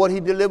darkness, what did he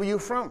deliver you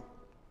from?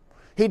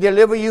 He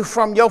delivered you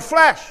from your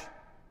flesh.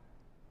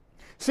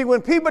 See,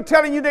 when people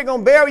telling you they're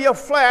going to bury your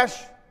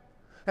flesh,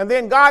 and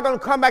then God going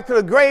to come back to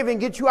the grave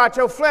and get you out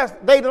your flesh,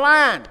 they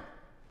lying.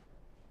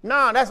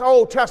 No, that's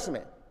Old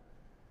Testament.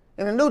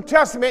 In the New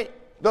Testament,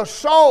 the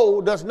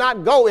soul does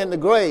not go in the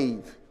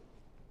grave.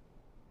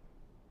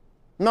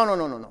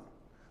 No.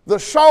 The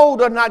soul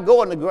does not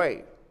go in the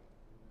grave.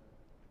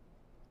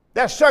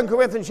 That's 2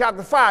 Corinthians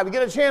chapter 5. You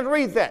get a chance to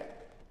read that.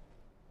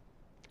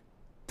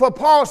 For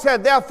Paul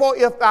said, therefore,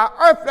 if the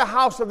earthly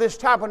house of this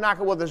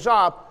tabernacle was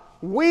dissolved,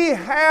 we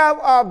have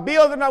a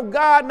building of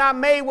God not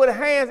made with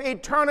hands,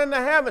 eternal in the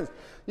heavens.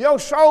 Your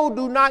soul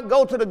do not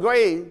go to the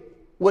grave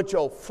with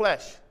your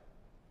flesh.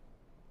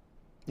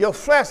 Your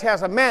flesh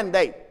has a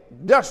mandate.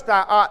 Dust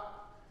thou art,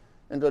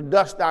 and to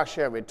dust thou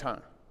shalt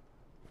return.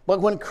 But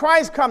when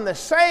Christ come to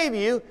save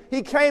you,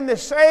 he came to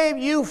save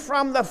you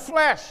from the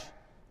flesh.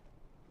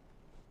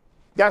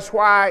 That's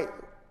why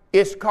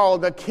it's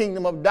called the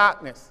kingdom of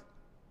darkness.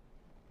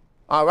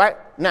 All right?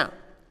 Now,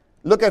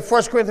 look at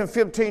 1 Corinthians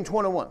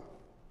 15:21.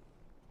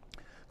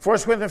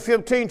 1 Corinthians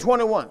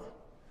 15:21.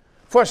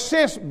 For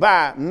since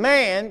by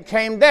man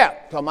came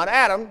death, talking about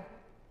Adam,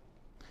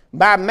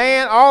 by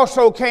man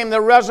also came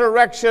the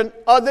resurrection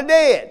of the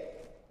dead.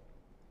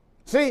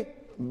 See,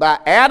 by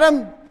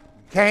Adam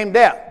came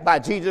death. By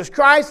Jesus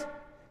Christ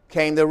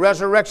came the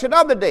resurrection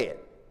of the dead.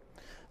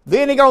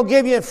 Then he's going to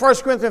give you in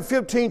 1 Corinthians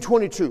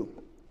 15:22.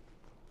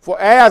 For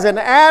as in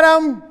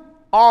Adam,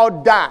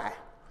 all die.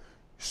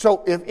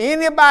 So if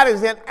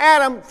anybody's in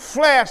Adam's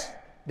flesh,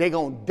 they're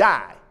going to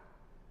die.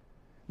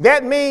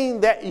 That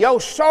means that your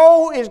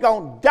soul is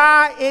going to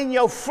die in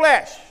your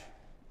flesh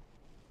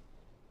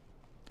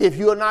if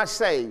you are not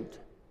saved.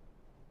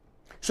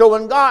 So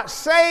when God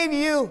saved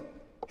you,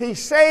 he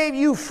saved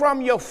you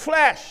from your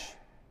flesh.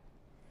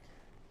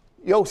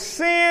 Your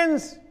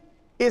sins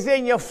is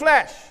in your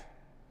flesh.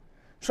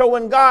 So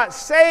when God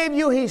saved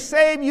you, he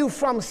saved you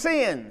from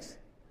sins.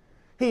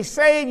 He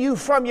saved you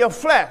from your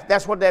flesh.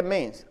 That's what that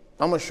means.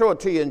 I'm going to show it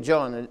to you in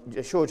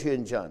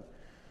John.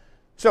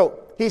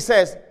 So he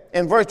says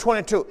in verse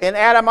 22, in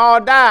Adam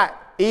all died,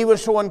 even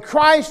so in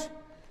Christ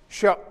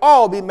shall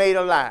all be made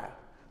alive.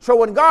 So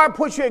when God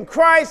put you in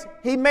Christ,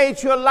 he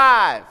made you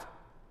alive.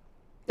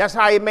 That's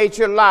how he made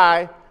you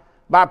alive,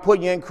 by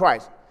putting you in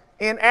Christ.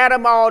 In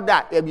Adam all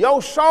died. If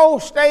your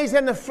soul stays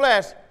in the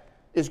flesh,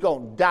 it's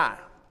going to die.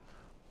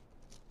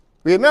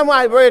 Remember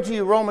I read to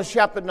you Romans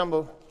chapter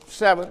number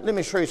 7. Let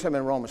me show you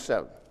something in Romans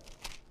 7.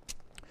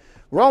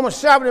 Romans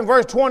 7 and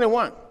verse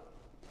 21.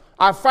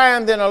 I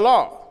find in the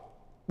law.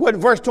 What,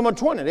 verse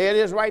 20? There it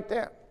is right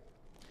there.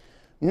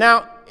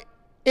 Now,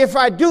 if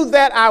I do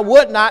that, I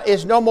would not.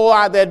 It's no more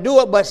I that do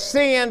it, but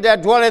sin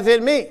that dwelleth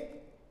in me.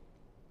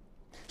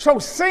 So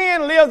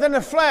sin lives in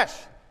the flesh.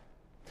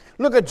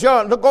 Look at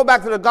John. Go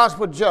back to the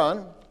Gospel of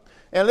John,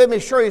 and let me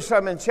show you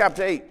something in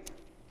chapter 8.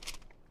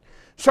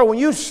 So when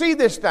you see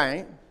this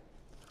thing,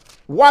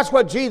 watch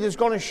what Jesus is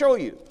going to show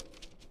you.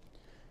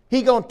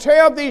 He's going to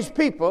tell these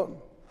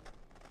people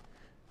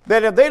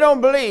that if they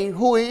don't believe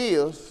who he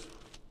is,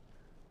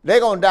 they're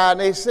going to die in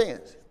their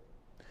sins.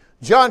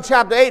 John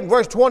chapter 8 and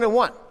verse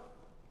 21.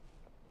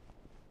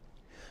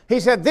 He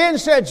said, then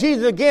said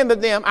Jesus again to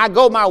them, I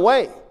go my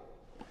way,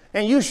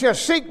 and you shall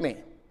seek me.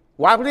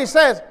 Watch what he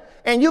says.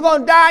 And you're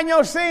going to die in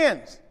your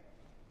sins.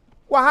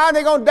 Well, how are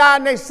they going to die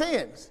in their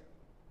sins?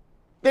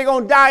 They're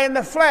going to die in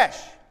the flesh.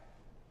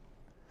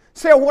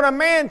 So when a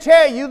man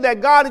tell you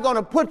that God is going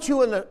to put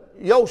you in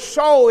your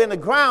soul in the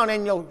ground,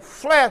 in your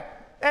flesh,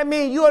 that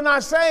means you are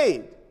not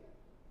saved.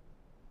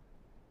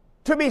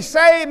 To be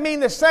saved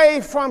means to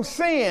save from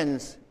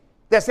sins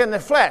that's in the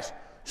flesh.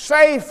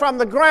 Saved from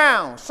the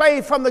ground,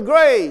 saved from the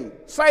grave,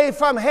 saved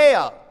from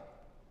hell,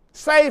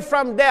 saved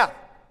from death.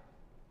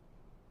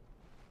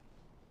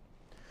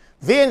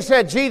 Then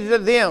said Jesus to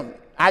them,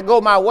 I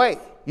go my way.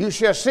 You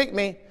shall seek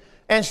me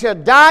and shall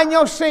die in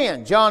your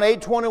sin. John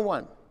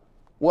 8:21.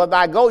 Where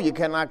I go, you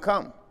cannot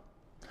come.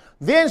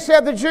 Then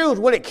said the Jews,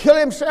 would it kill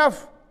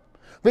himself?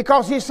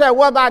 Because he said,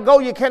 where I go,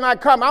 you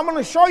cannot come. I'm going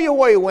to show you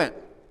where he went.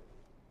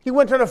 He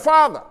went to the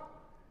Father.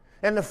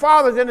 And the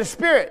Father's in the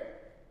Spirit.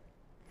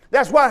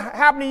 That's what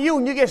happened to you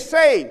when you get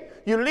saved.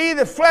 You leave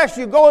the flesh,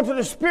 you go into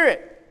the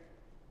Spirit.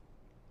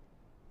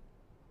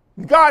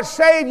 God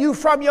saved you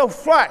from your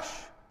flesh.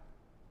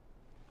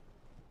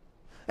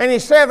 And he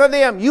said to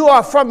them, you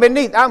are from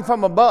beneath, I'm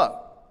from above.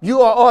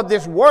 You are of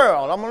this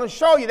world. I'm going to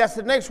show you, that's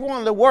the next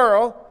one, the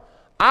world.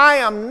 I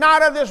am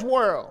not of this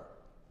world.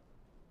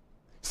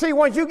 See,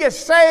 once you get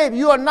saved,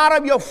 you are not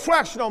of your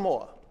flesh no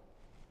more.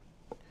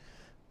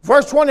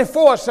 Verse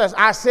 24 says,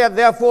 I said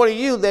therefore to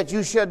you that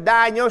you shall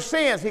die in your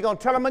sins. He's going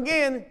to tell them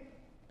again.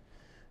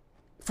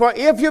 For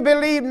if you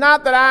believe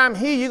not that I am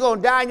he, you're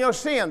going to die in your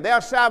sin.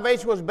 Their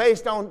salvation was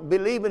based on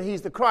believing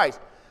he's the Christ.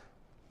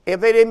 If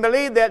they didn't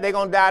believe that, they're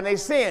going to die in their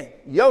sin.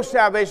 Your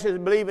salvation is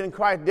believing in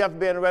Christ's death,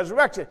 burial, and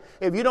resurrection.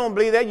 If you don't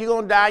believe that, you're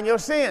going to die in your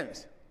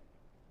sins.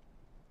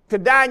 To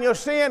die in your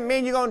sin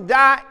means you're going to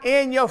die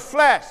in your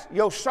flesh.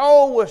 Your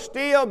soul will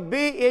still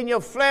be in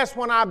your flesh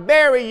when I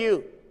bury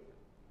you.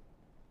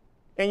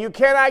 And you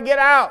cannot get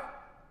out.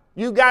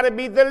 You got to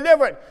be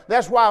delivered.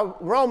 That's why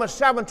Romans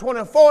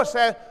 7:24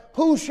 says,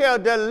 who shall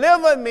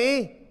deliver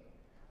me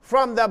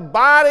from the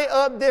body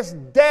of this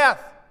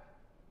death?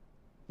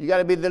 You got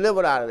to be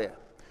delivered out of there.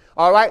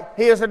 All right,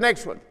 here's the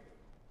next one.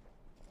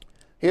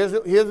 Here's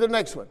the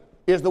next one.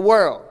 Here's the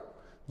world.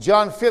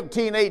 John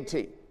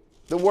 15:18.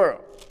 The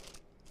world.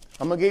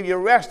 I'm going to give you the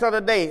rest of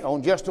the day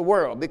on just the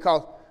world,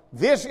 because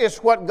this is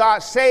what God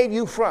saved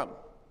you from.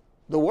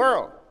 The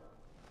world.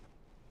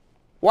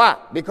 Why?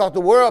 Because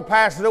the world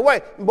passes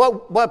away.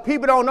 But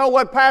people don't know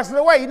what passes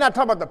away. He's not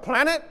talking about the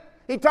planet.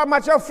 He's talking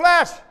about your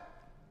flesh.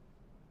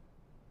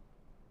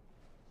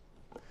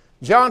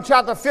 John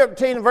chapter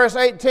 15, verse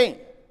 18.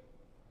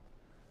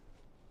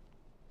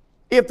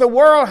 If the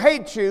world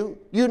hates you,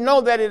 you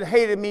know that it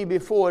hated me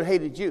before it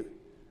hated you.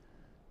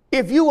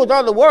 If you was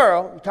of the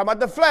world, you're talking about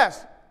the flesh,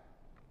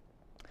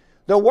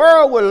 the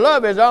world will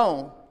love his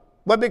own.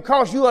 But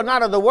because you are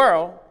not of the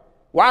world,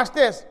 watch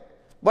this,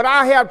 but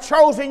I have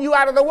chosen you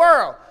out of the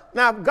world.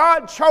 Now, if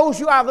God chose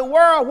you out of the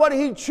world, what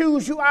did he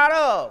choose you out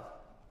of?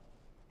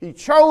 He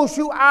chose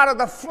you out of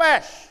the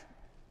flesh.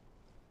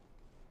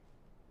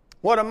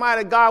 What a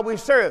mighty God we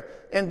serve.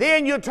 And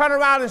then you turn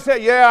around and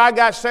say, yeah, I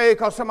got saved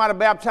because somebody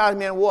baptized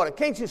me in water.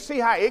 Can't you see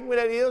how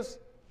ignorant that is?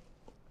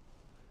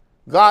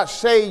 God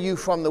saved you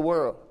from the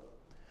world.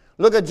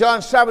 Look at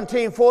John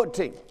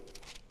 17:14.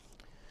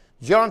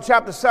 John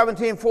chapter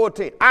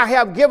 17:14. I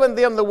have given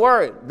them the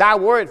word, thy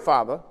word,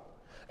 Father,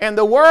 and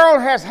the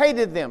world has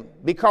hated them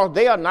because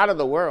they are not of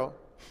the world,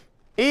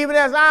 even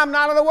as I am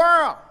not of the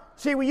world.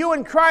 See, when you're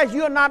in Christ,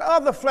 you're not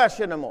of the flesh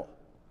anymore.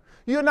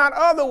 You're not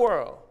of the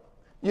world.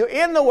 You're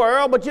in the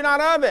world, but you're not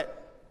of it.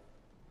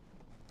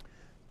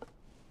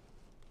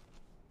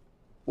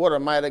 What a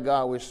mighty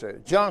God we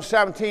serve. John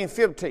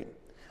 17:15.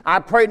 I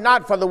pray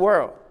not for the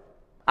world.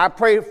 I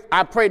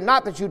pray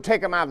not that you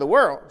take them out of the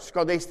world,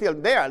 because they're still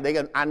there.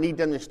 I need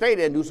them to stay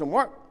there and do some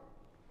work.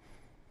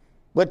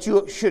 But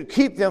you should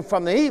keep them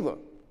from the evil.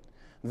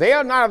 They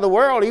are not of the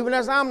world, even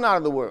as I'm not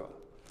of the world.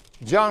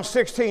 John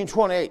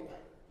 16:28.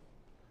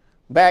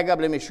 Back up,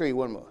 let me show you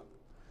one more.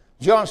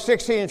 John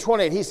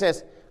 16:28, he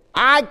says,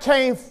 I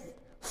came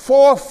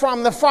forth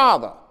from the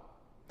Father.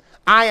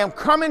 I am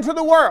coming to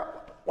the world.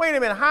 Wait a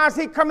minute, how is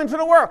he coming to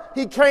the world?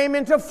 He came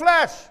into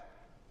flesh.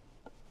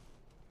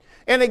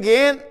 And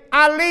again,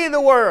 I leave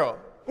the world.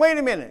 Wait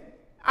a minute,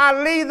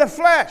 I leave the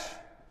flesh.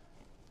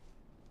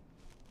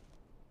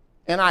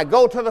 And I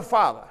go to the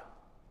Father.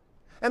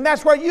 And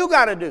that's what you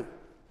got to do.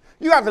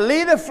 You got to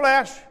leave the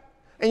flesh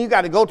and you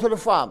got to go to the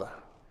Father.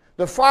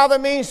 The Father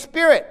means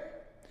spirit.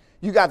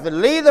 You got to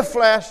leave the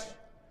flesh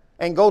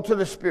and go to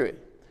the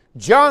spirit.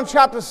 John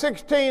chapter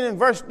 16 and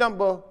verse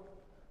number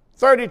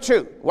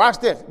 32. Watch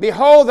this.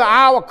 Behold, the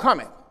hour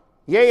cometh,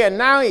 yea, and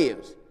now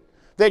is,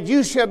 that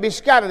you shall be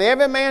scattered,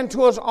 every man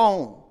to his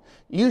own.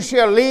 You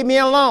shall leave me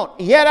alone.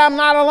 Yet I'm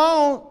not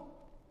alone.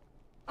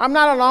 I'm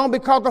not alone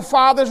because the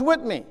Father's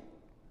with me.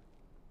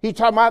 He's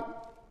talking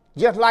about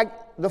just like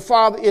the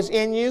Father is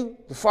in you,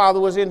 the Father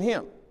was in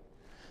him.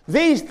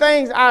 These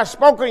things I have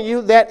spoken to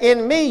you, that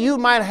in me you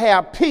might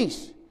have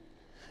peace.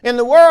 In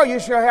the world you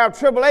shall have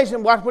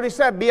tribulation. Watch what he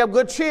said. Be of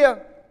good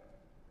cheer.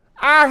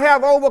 I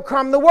have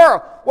overcome the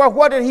world. Well,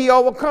 what did he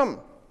overcome?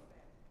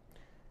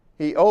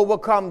 He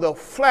overcome the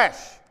flesh.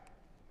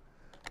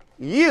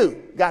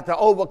 You got to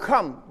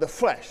overcome the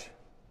flesh.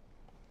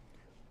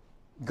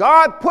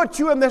 God put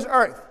you in this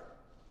earth,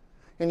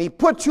 and he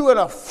put you in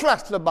a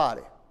fleshly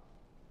body.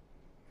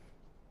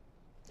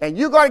 And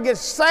you're going to get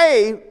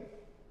saved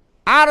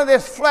out of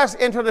this flesh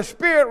into the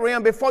spirit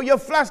realm before your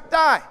flesh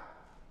die.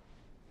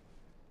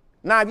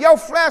 Now, if your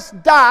flesh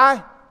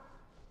die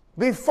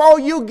before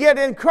you get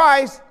in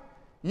Christ,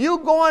 you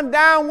going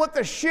down with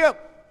the ship.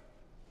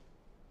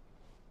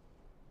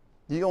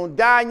 You're going to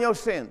die in your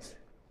sins.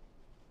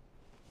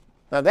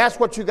 Now, that's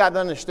what you got to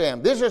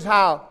understand. This is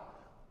how,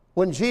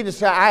 when Jesus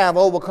said, I have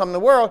overcome the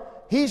world,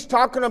 he's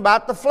talking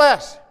about the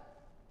flesh.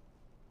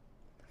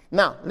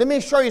 Now, let me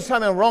show you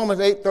something in Romans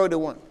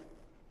 8:31.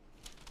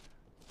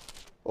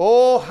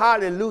 Oh,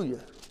 hallelujah.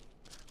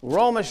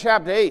 Romans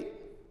chapter 8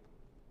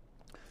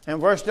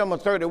 and verse number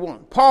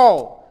 31.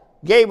 Paul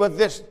gave us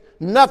this: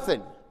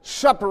 nothing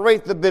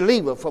separates the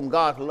believer from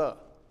God's love.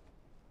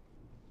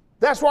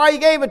 That's why he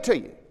gave it to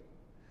you.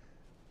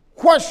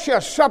 What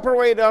shall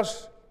separate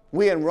us?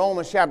 We in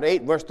Romans chapter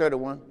 8 verse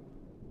 31.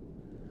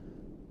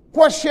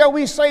 What shall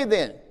we say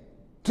then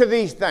to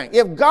these things?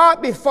 If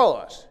God be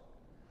for us,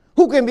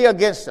 who can be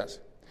against us?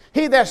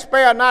 He that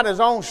spared not his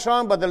own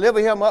son, but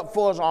delivered him up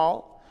for us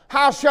all,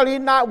 how shall he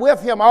not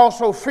with him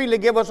also freely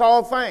give us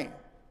all things?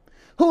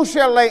 Who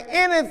shall lay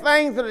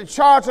anything to the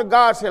charge of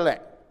God's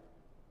elect?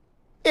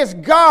 It's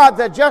God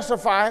that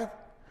justifieth.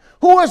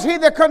 Who is he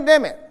that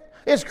condemneth?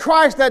 It's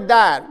Christ that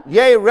died,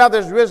 yea, rather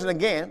is risen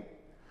again,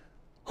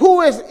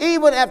 who is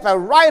even at the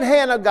right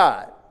hand of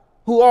God,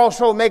 who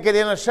also maketh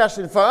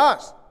intercession for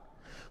us.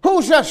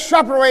 Who shall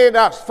separate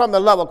us from the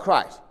love of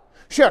Christ?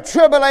 Shall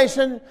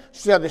tribulation,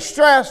 shall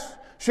distress,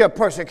 shall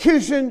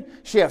persecution,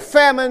 shall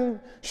famine,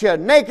 shall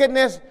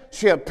nakedness,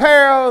 shall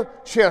peril,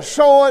 shall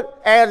sword,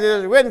 as it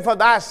is written, for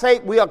thy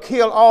sake we are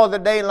killed all the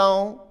day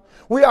long.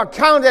 We are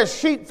counted as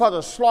sheep for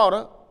the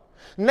slaughter.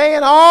 Nay,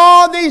 in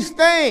all these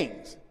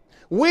things,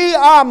 we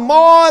are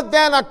more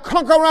than a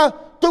conqueror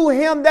through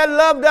him that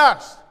loved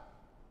us.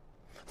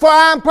 For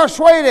I am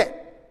persuaded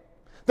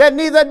that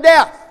neither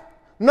death,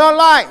 nor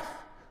life,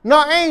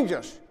 nor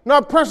angels,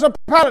 nor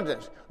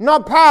principalities,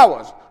 nor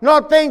powers,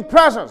 nor things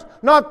present,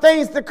 nor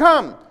things to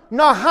come,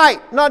 nor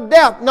height, nor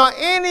depth, nor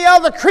any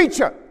other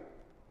creature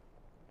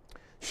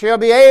shall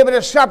be able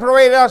to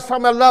separate us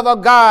from the love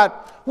of God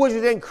which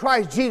is in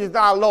Christ Jesus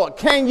our Lord.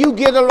 Can you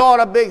give the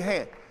Lord a big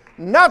hand?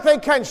 Nothing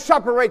can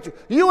separate you.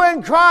 You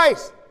in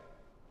Christ.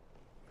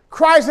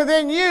 Christ is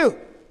in you.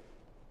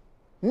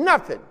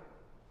 Nothing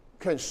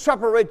can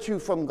separate you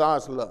from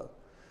God's love.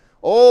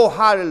 Oh,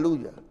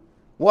 hallelujah.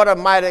 What a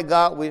mighty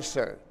God we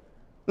serve.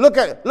 Look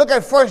at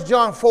 1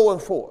 John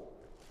 4:4.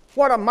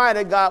 What a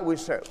mighty God we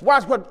serve.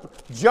 Watch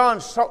what John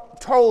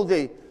told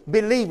the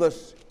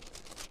believers,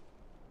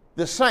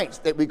 the saints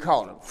that we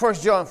call them. 1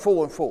 John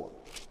 4:4.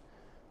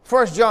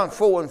 1 John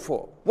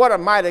 4:4. What a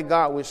mighty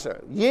God we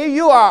serve.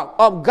 You are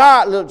of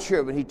God, little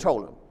children, he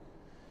told them.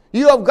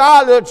 You of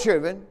God, little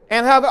children,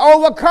 and have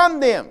overcome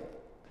them,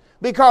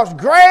 because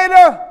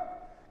greater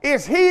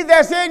is he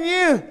that's in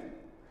you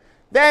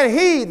than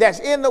he that's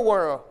in the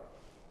world.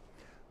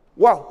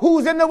 Well,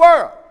 who's in the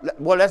world?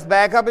 Well, let's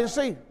back up and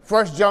see.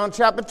 1 John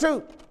chapter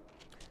 2.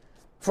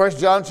 1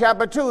 John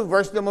chapter 2,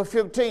 verse number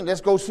 15.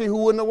 Let's go see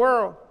who in the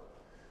world.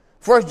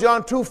 1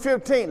 John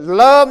 2:15.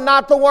 Love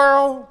not the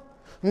world,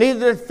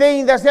 neither the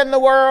thing that's in the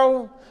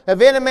world.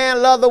 If any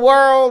man love the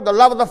world, the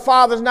love of the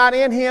Father is not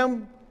in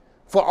him.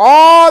 For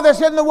all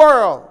that's in the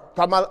world,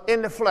 talking about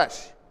in the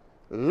flesh,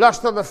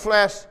 lust of the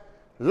flesh,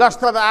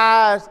 lust of the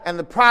eyes, and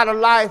the pride of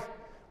life,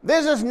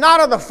 this is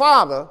not of the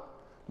Father.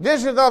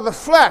 This is of the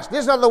flesh.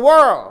 This is of the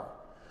world.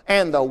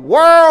 And the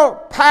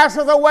world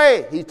passeth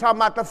away. He's talking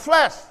about the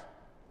flesh.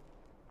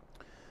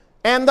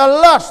 And the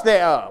lust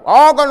thereof,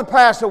 all going to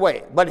pass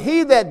away. But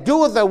he that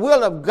doeth the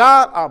will of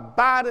God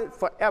abideth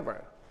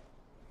forever.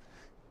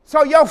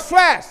 So your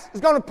flesh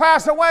is going to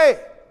pass away.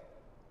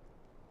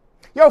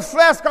 Your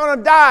flesh is going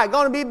to die,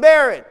 going to be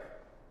buried.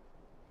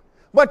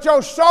 But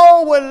your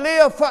soul will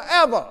live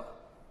forever.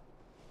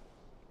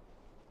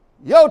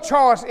 Your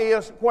choice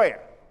is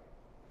where?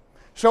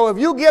 So if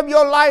you give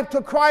your life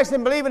to Christ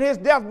and believe in his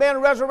death, burial,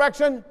 and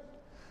resurrection,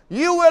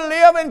 you will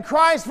live in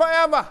Christ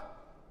forever.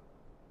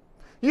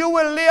 You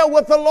will live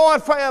with the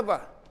Lord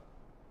forever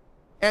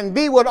and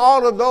be with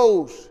all of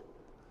those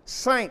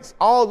saints,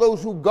 all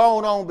those who've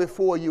gone on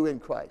before you in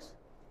Christ.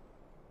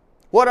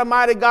 What a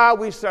mighty God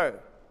we serve.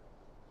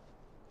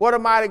 What a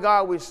mighty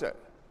God we serve.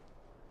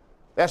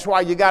 That's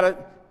why you got to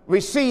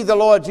receive the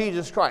Lord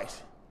Jesus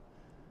Christ.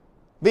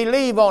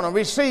 Believe on him,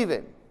 receive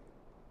him.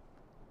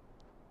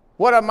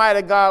 What a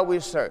mighty God we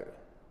serve.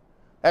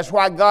 That's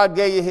why God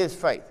gave you his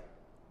faith.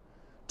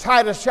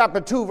 Titus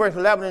chapter 2, verse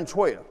 11 and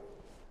 12.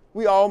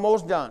 We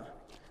almost done.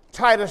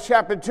 Titus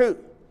chapter 2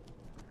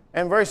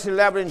 and verse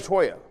 11 and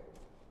 12.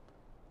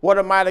 What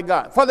a mighty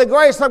God. For the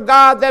grace of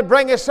God that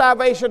bringeth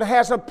salvation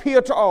has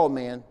appeared to all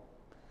men,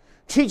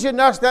 teaching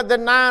us that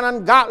denying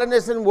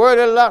ungodliness and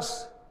worldly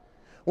lust,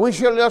 we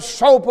shall live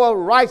sober,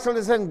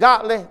 righteousness, and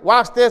godly.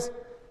 Watch this.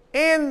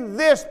 In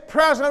this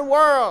present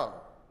world.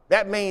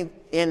 That means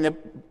in the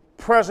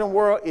present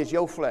world is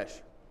your flesh.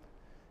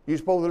 You're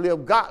supposed to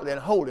live godly and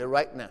holy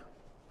right now.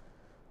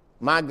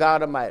 My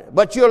God Almighty.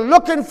 But you're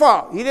looking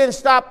for. He didn't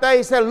stop there.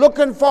 He said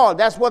looking for.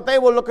 That's what they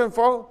were looking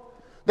for.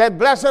 That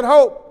blessed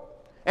hope.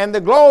 And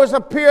the glorious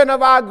appearing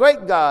of our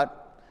great God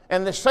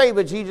and the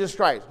Savior Jesus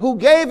Christ, who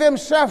gave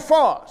himself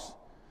for us,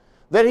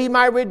 that he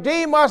might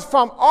redeem us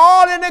from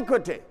all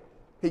iniquity.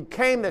 He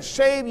came to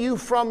save you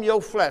from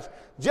your flesh,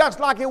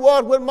 just like it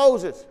was with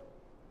Moses.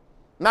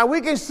 Now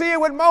we can see it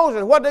with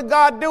Moses. What did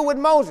God do with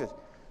Moses?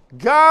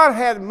 God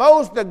had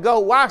Moses to go,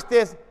 watch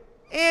this,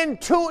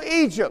 into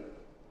Egypt.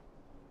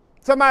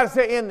 Somebody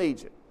say in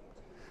Egypt.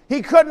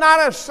 He could not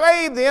have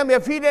saved them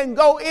if he didn't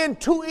go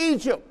into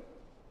Egypt.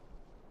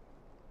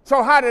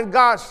 So how did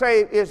God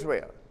save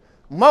Israel?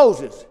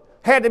 Moses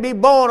had to be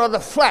born of the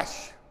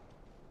flesh.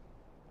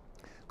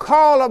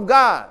 Call of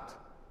God.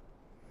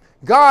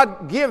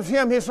 God gives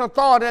him his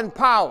authority and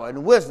power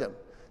and wisdom.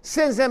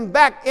 Sends him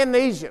back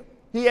into Egypt.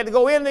 He had to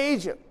go into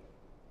Egypt.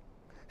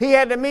 He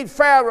had to meet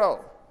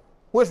Pharaoh,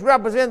 which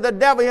represents the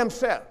devil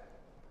himself.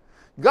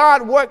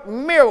 God worked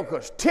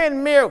miracles,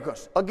 10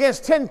 miracles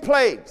against 10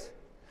 plagues.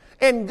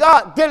 And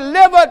God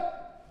delivered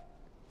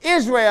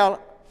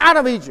Israel out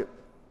of Egypt.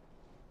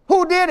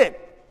 Who did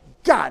it?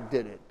 God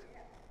did it.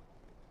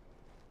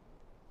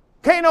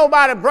 Can't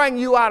nobody bring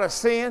you out of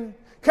sin.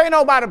 Can't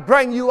nobody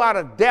bring you out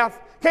of death.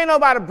 Can't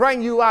nobody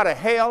bring you out of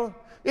hell.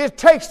 It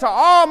takes the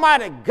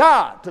Almighty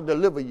God to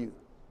deliver you.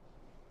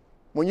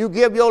 When you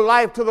give your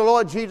life to the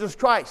Lord Jesus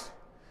Christ,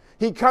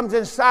 he comes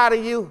inside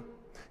of you.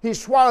 He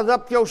swallows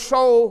up your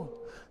soul.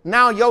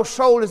 Now your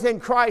soul is in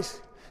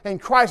Christ,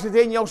 and Christ is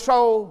in your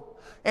soul.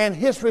 And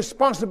his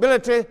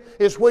responsibility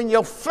is when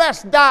your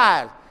flesh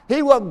dies,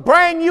 he will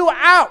bring you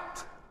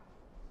out.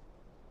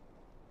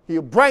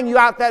 He'll bring you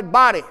out that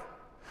body.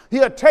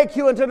 He'll take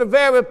you into the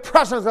very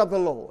presence of the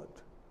Lord.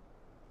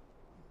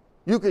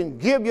 You can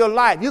give your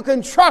life. You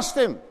can trust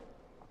him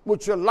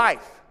with your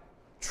life.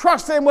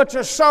 Trust him with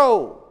your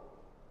soul.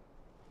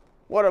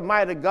 What a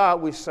mighty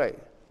God we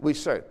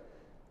serve.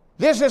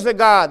 This is the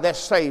God that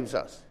saves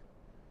us.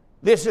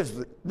 This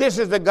is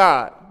the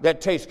God that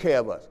takes care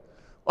of us.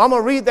 I'm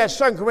going to read that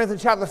 2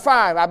 Corinthians chapter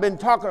 5. I've been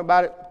talking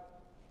about it.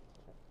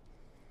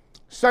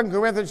 2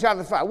 Corinthians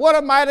chapter 5. What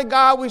a mighty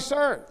God we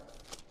serve.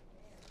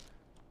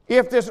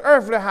 If this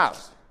earthly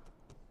house,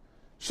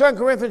 2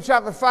 Corinthians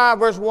chapter 5,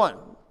 verse 1.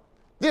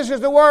 This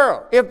is the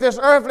world. If this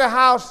earthly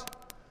house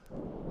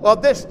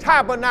of this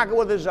tabernacle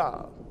was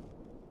dissolved,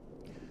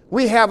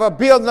 we have a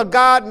building of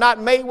God not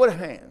made with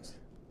hands,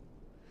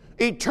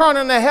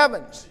 eternal in the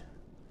heavens.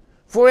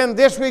 For in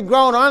this we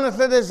groan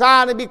earnestly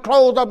desire to be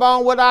clothed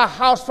upon with our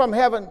house from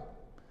heaven.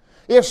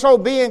 If so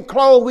being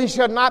clothed, we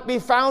shall not be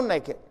found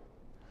naked.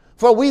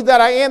 For we that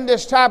are in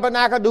this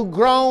tabernacle do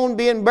groan,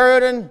 being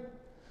burdened,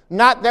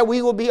 not that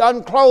we will be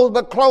unclothed,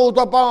 but clothed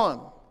upon.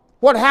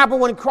 What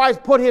happened when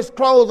Christ put his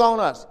clothes on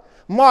us?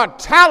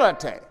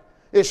 Mortality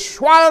is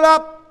swallowed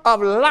up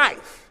of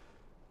life.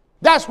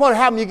 That's what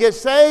happened when you get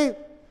saved.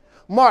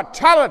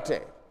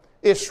 Mortality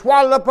is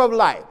swallowed up of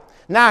life.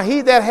 Now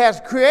he that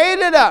has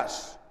created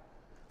us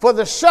for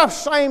the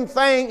self-same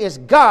thing is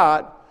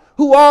God,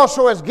 who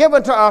also has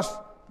given to us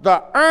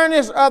the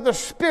earnest of the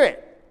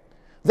Spirit.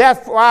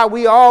 That's why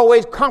we are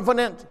always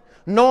confident,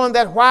 knowing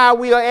that while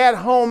we are at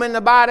home in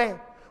the body,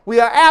 we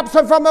are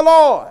absent from the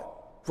Lord.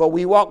 For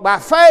we walk by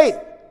faith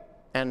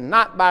and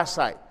not by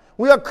sight.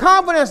 We are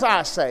confident,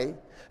 I say,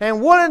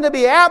 and willing to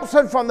be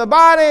absent from the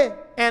body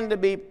and to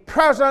be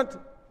present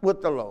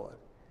with the Lord.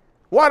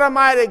 What a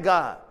mighty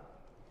God.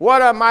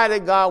 What a mighty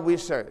God we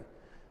serve.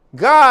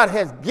 God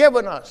has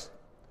given us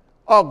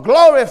a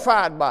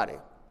glorified body,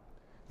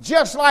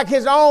 just like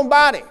his own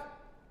body.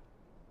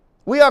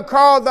 We are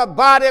called the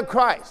body of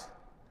Christ.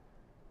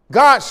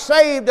 God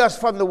saved us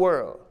from the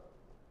world.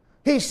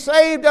 He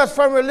saved us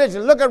from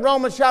religion. Look at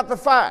Romans chapter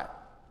 5.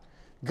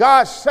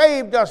 God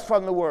saved us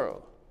from the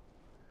world.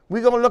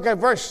 We're going to look at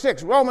verse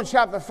 6, Romans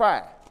chapter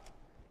 5,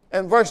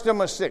 and verse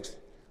number 6.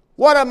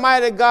 What a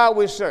mighty God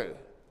we serve.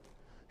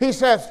 He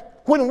says,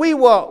 when we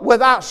were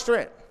without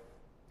strength,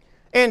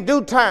 in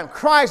due time,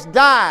 Christ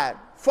died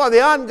for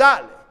the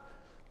ungodly.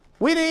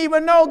 We didn't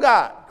even know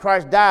God.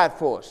 Christ died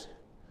for us.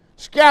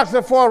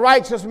 Scarcely for a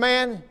righteous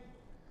man,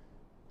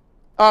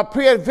 or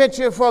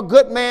peradventure for a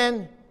good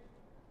man,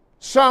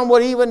 some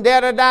would even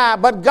dare to die.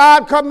 But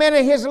God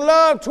commended his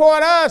love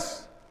toward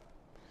us,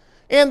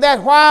 in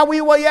that while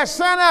we were yet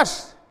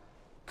sinners,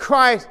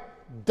 Christ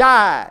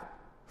died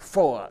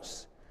for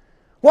us.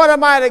 What a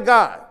mighty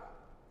God.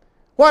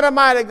 What a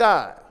mighty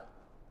God.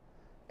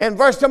 In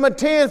verse number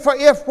 10, for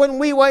if when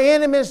we were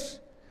enemies,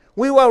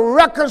 we were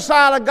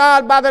reconciled to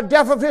God by the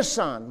death of his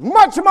Son,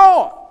 much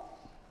more,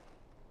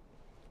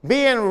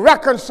 being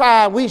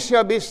reconciled, we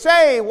shall be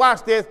saved,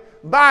 watch this,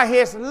 by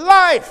his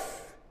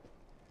life.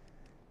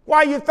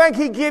 Why you think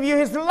he gave you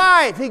his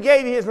life? He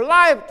gave you his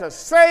life to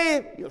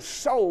save your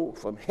soul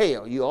from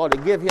hell. You ought to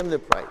give him the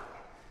praise.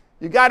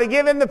 You got to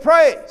give him the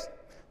praise.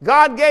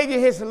 God gave you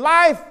his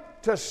life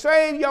to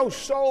save your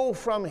soul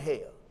from hell.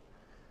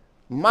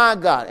 My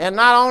God. And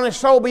not only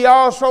so, but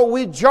also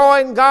we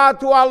join God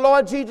through our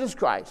Lord Jesus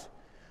Christ,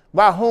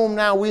 by whom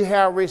now we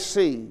have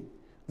received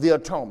the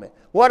atonement.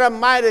 What a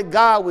mighty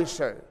God we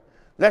serve.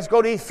 Let's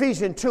go to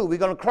Ephesians 2. We're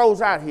going to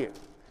close out here.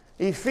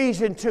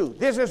 Ephesians 2.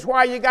 This is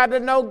why you got to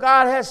know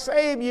God has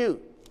saved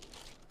you.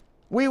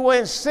 We were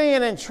in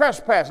sin and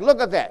trespass. Look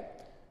at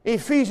that.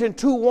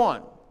 Ephesians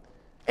 2:1.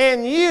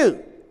 And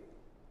you,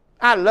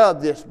 I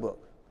love this book.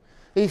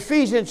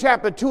 Ephesians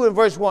chapter 2 and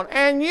verse 1.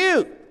 And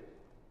you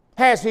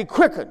has he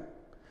quickened,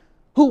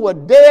 who were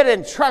dead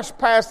in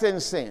trespass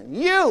and sin.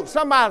 You,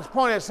 somebody's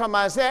pointing at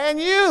somebody and saying, and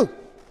you,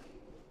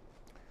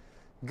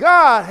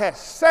 God has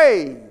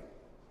saved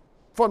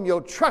from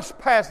your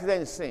trespasses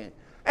and sin.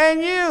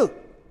 And you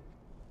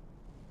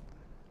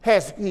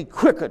has he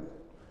quickened,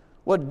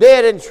 were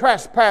dead in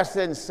trespass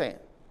and sin.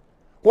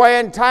 Where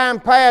in time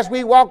past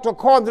we walked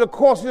according to the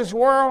course of this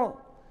world,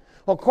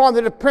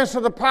 according to the prince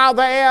of the power of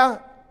the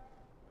air,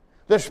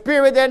 the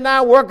spirit that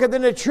now worketh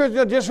in the children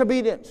of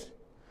disobedience.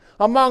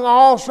 Among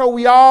also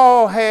we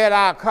all had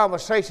our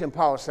conversation,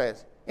 Paul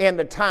says, in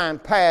the time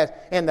past,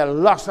 in the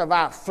lust of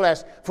our flesh,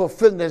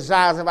 fulfilling the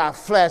desires of our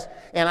flesh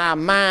and our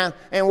mind,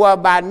 and were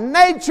by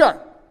nature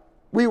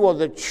we were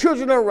the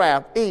children of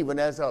wrath, even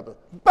as others.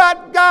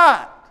 But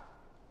God,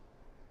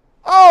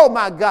 oh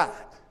my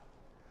God,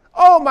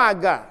 oh my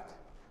God,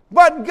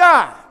 but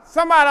God,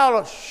 somebody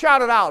ought to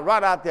shout it out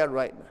right out there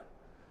right now.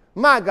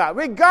 My God,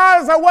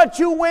 regardless of what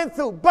you went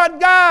through, but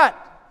God.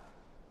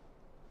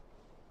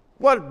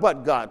 What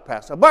but God,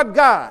 Pastor? But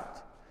God,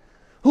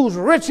 who's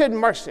rich in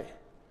mercy,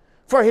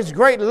 for his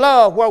great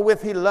love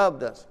wherewith he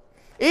loved us,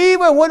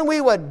 even when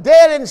we were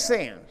dead in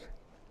sins,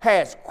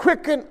 has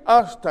quickened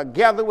us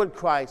together with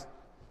Christ,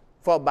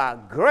 for by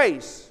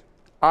grace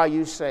are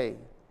you saved,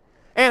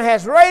 and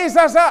has raised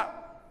us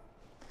up,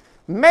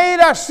 made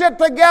us sit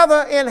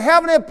together in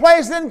heavenly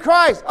places in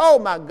Christ. Oh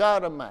my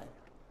God Almighty.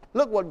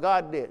 Look what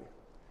God did.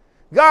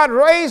 God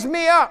raised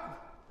me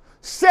up,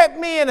 set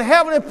me in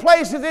heavenly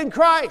places in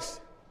Christ.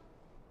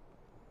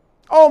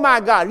 Oh my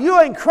God, you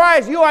are in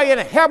Christ, you are in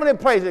heavenly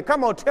places.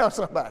 Come on, tell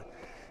somebody.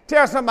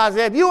 Tell somebody,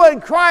 if you are in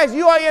Christ,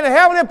 you are in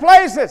heavenly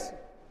places.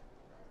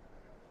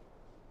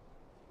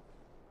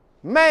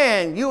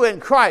 Man, you in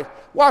Christ.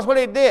 Watch what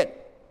he did.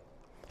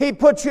 He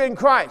put you in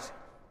Christ.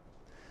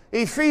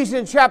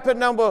 Ephesians chapter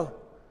number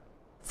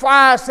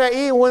 5 says,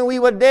 even when we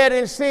were dead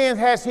in sins,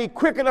 has he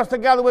quickened us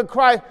together with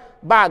Christ.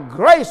 By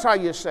grace are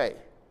you saved.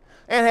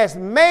 And has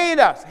made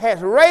us,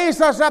 has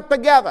raised us up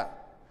together.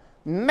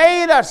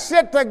 Made us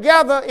sit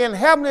together in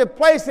heavenly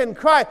places in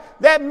Christ.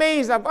 That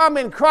means if I'm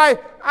in Christ,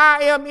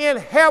 I am in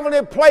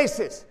heavenly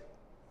places.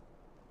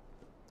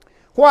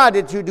 Why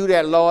did you do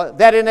that, Lord?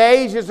 That in the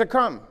ages to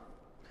come,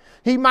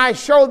 he might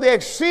show the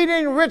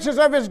exceeding riches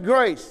of his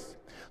grace,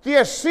 the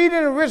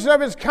exceeding riches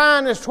of his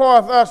kindness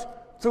toward us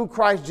through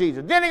Christ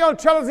Jesus. Then he's going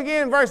to tell us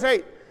again in verse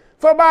 8,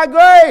 for by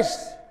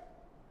grace,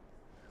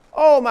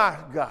 oh my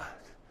God,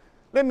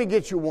 let me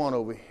get you one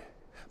over here.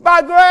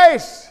 By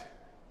grace,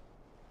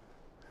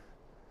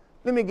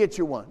 let me get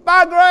you one.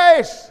 By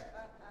grace,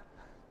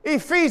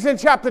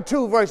 Ephesians chapter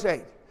 2, verse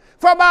 8.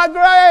 For by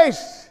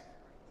grace,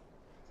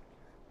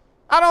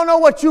 I don't know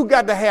what you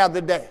got to have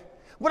today,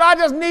 but I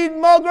just need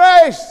more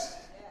grace.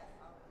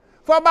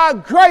 For by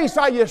grace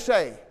are you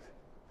saved.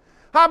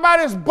 How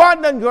about his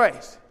abundant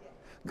grace?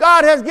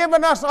 God has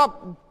given us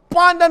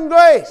abundant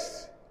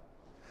grace.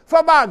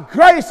 For by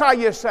grace are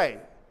you saved.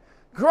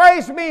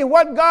 Grace means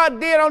what God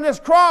did on this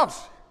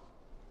cross.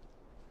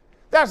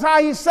 That's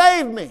how he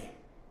saved me.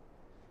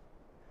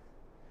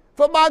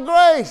 For by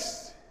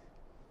grace.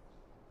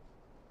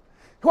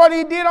 What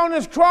he did on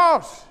this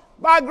cross,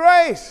 by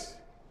grace,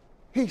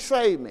 he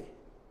saved me.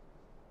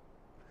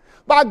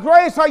 By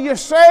grace are you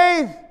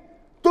saved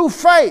through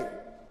faith,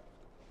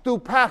 through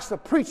pastor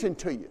preaching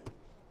to you.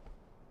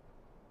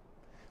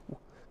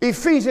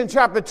 Ephesians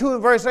chapter 2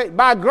 and verse 8.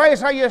 By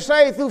grace are you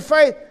saved through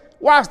faith.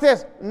 Watch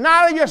this.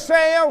 Not of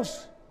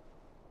yourselves,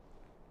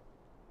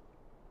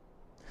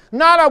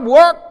 not of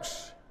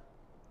works,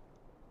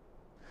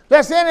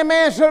 lest any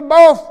man should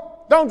boast.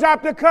 Don't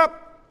drop the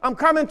cup. I'm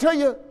coming to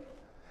you.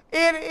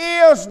 It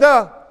is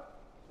the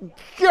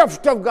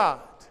gift of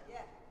God.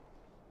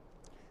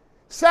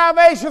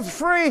 Salvation's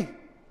free.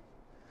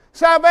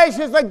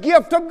 Salvation is the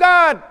gift of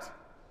God.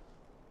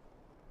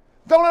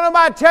 Don't let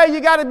nobody tell you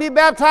got to be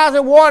baptized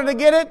in water to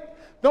get it.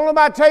 Don't let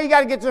nobody tell you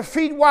got to get your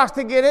feet washed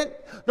to get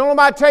it. Don't let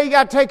nobody tell you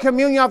got to take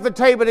communion off the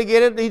table to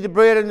get it, eat the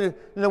bread and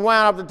the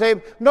wine off the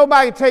table.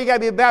 Nobody can tell you got to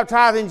be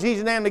baptized in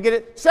Jesus' name to get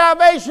it.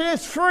 Salvation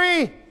is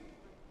free.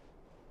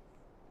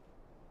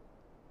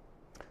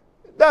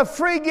 The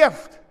free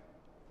gift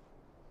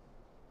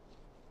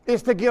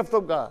is the gift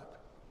of God.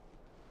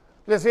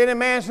 Lest any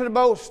man should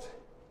boast.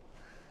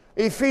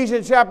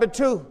 Ephesians chapter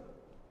 2,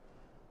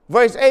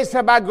 verse 8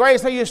 said, by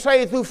grace are you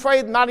saved through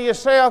faith, not of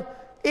yourself.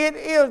 It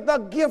is the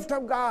gift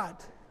of God.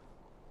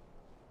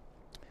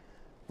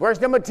 Verse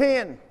number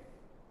 10,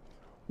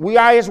 we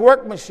are his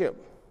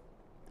workmanship,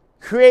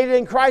 created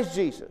in Christ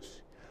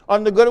Jesus,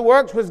 unto good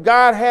works which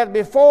God had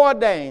before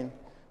ordained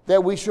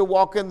that we should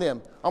walk in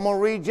them. I'm going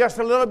to read just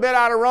a little bit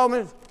out of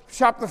Romans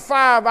chapter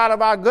 5 out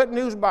of our Good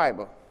News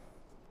Bible.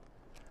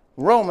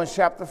 Romans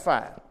chapter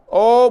 5.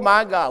 Oh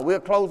my God,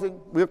 we're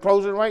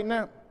closing right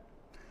now.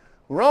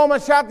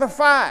 Romans chapter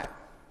 5.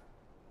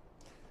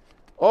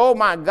 Oh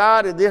my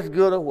God, is this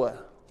good or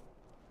what?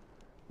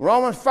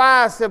 Romans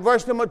 5 said,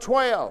 verse number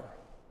 12.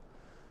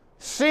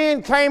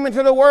 Sin came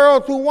into the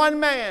world through one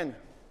man,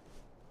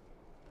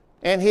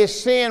 and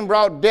his sin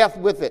brought death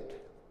with it.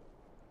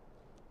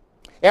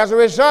 As a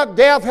result,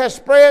 death has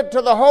spread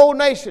to the whole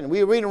nation.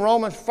 We read in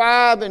Romans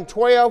 5 and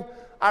 12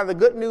 out of the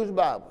Good News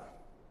Bible.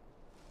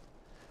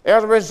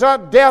 As a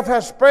result, death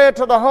has spread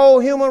to the whole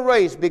human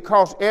race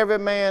because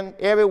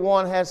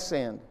everyone has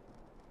sinned.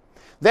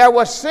 There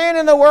was sin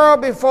in the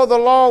world before the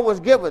law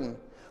was given,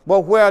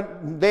 but where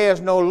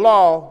there's no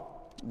law,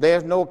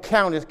 there's no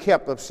account is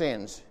kept of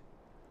sins.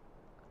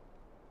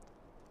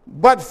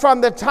 But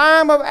from the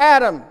time of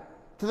Adam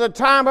to the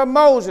time of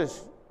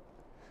Moses,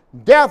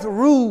 death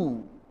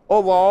ruled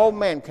over all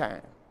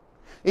mankind,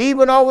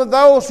 even over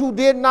those who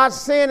did not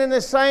sin in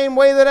the same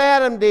way that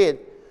Adam did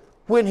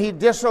when he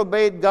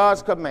disobeyed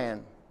God's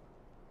command.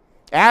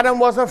 Adam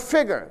was a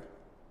figure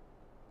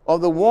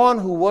of the one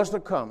who was to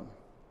come.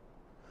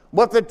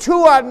 But the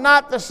two are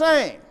not the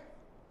same,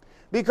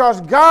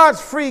 because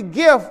God's free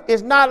gift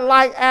is not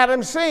like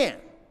Adam's sin.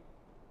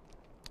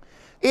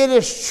 It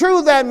is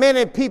true that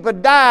many people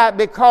died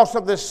because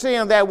of the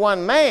sin of that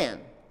one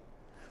man,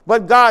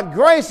 but God's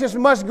grace is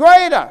much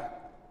greater.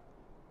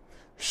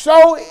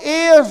 So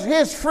is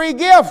his free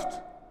gift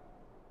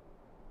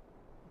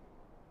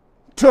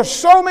to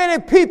so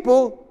many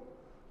people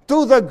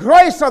through the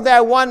grace of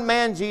that one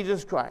man,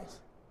 Jesus Christ.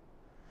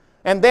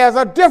 And there's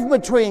a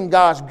difference between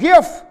God's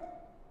gift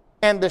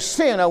and the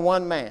sin of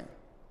one man.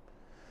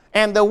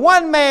 And the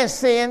one man's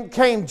sin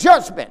came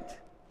judgment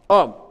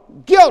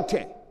of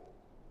guilty.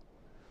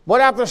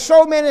 But after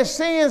so many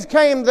sins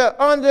came the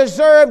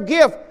undeserved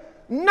gift,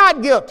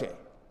 not guilty.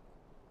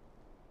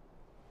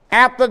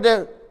 After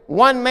the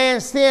one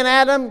man's sin,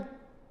 Adam,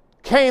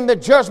 came the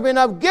judgment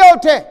of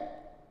guilty.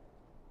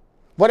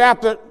 But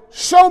after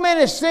so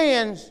many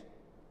sins,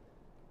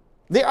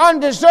 the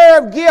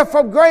undeserved gift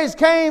of grace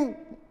came,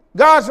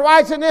 God's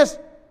righteousness,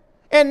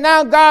 and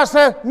now God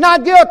says,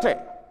 not guilty.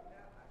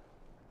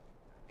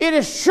 It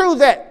is true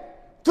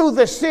that through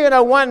the sin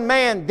of one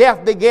man,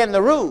 death began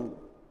to rule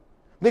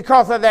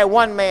because of that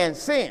one man's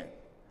sin.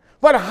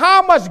 But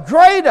how much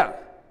greater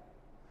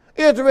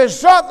is the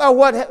result of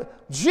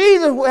what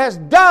Jesus has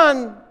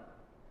done,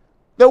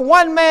 the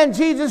one man,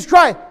 Jesus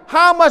Christ?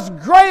 How much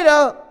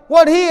greater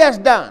what he has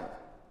done?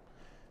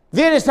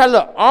 Then it said,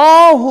 look,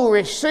 all who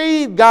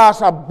receive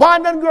God's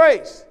abundant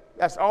grace,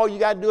 That's all you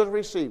got to do is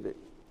receive it.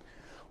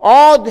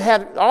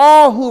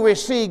 All who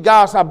receive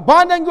God's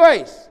abundant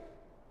grace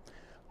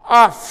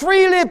are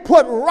freely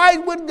put right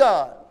with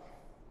God,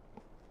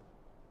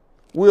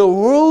 will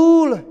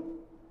rule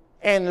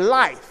in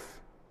life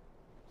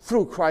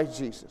through Christ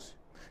Jesus.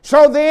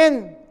 So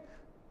then,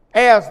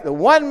 as the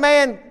one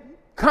man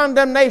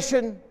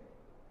condemnation,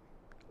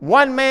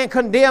 one man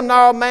condemned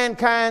all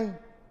mankind,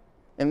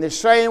 in the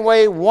same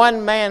way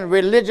one man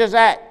religious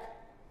act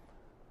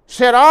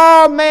set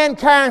all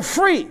mankind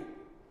free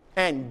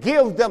and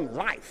give them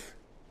life.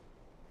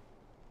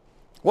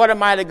 What a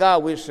mighty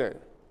God we serve.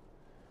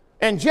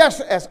 And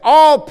just as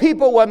all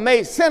people were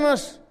made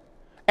sinners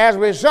as a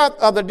result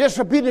of the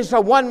disobedience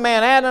of one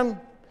man, Adam,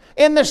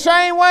 in the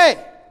same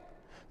way,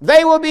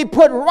 they will be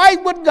put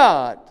right with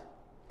God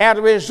as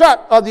a result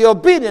of the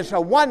obedience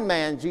of one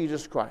man,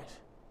 Jesus Christ.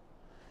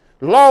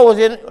 Law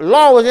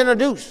was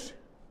introduced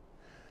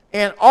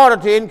in order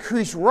to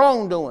increase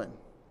wrongdoing.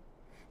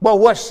 But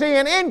what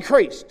sin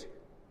increased,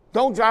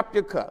 don't drop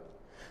your cup.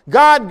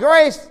 God's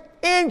grace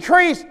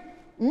increased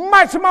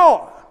much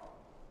more.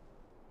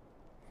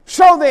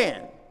 So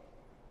then,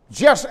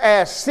 just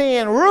as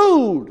sin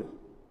ruled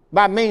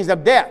by means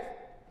of death,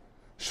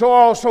 so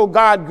also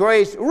God's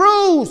grace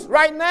rules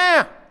right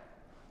now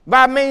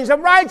by means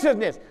of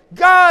righteousness.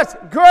 God's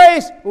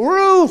grace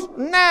rules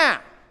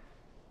now.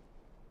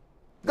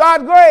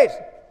 God's grace,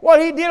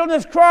 what he did on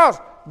this cross,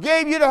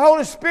 gave you the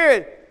Holy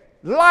Spirit.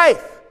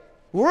 Life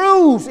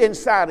rules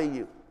inside of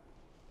you.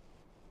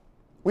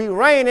 We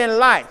reign in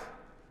life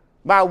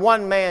by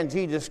one man,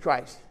 Jesus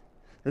Christ,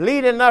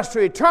 leading us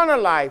to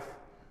eternal life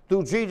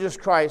through Jesus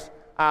Christ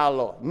our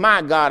Lord.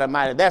 My God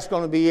Almighty, that's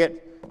going to be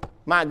it.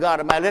 My God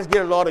Almighty, let's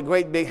give the Lord a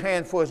great big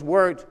hand for his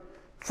word.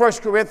 1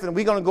 Corinthians,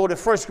 we're going to go to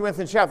 1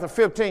 Corinthians chapter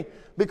 15,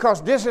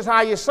 because this is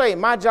how you're saved.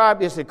 My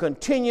job is to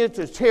continue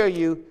to tell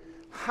you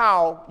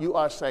how you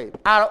are saved.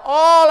 Out of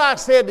all I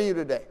said to you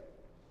today,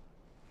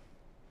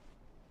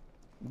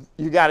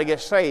 you got to get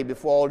saved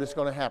before all this is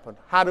going to happen.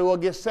 How do I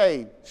get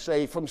saved?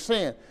 Saved from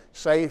sin,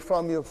 saved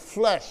from your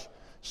flesh,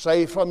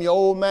 saved from your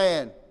old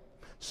man,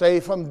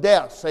 saved from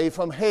death, saved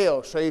from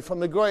hell, saved from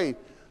the grave.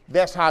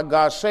 That's how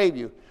God saved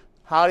you.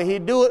 How did he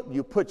do it?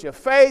 You put your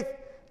faith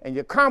and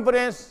your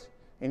confidence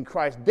in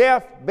Christ's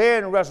death,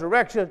 burial, and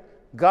resurrection.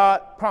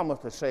 God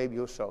promised to save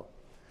your soul.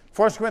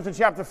 1 Corinthians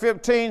chapter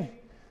 15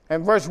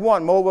 and verse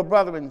 1, moreover,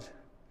 brethren,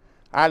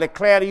 I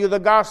declare to you the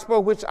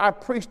gospel which I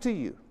preached to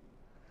you,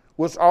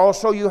 which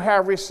also you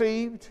have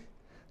received,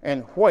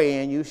 and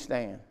wherein you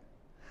stand,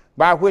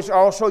 by which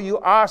also you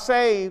are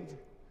saved,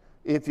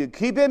 if you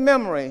keep in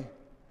memory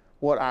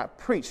what I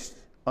preached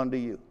unto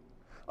you,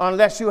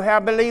 unless you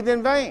have believed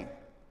in vain.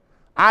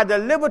 I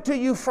delivered to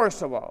you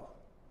first of all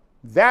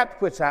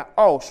that which I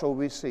also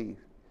received,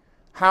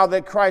 how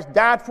that Christ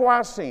died for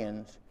our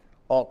sins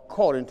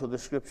according to the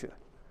Scripture,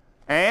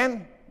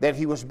 and that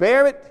he was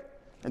buried,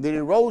 and that he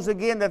rose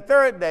again the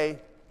third day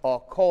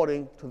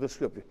according to the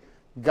Scripture.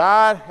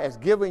 God has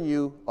given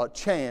you a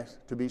chance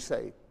to be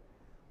saved.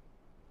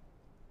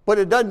 But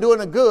it doesn't do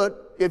any good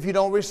if you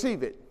don't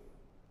receive it.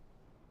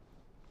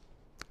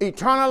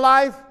 Eternal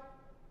life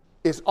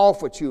is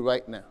offered to you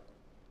right now.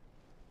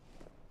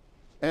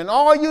 And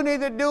all you need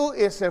to do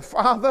is say,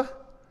 Father,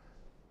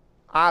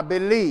 I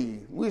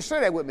believe. Will you say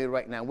that with me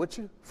right now, would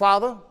you?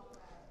 Father,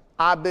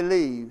 I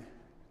believe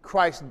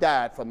Christ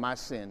died for my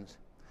sins.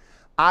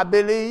 I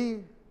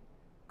believe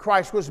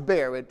Christ was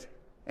buried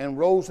and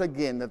rose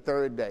again the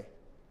third day.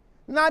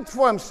 Not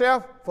for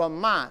himself, for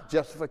my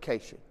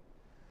justification.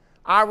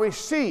 I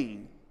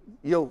receive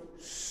your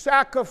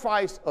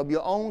sacrifice of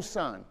your own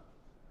son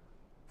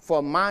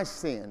for my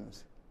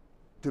sins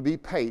to be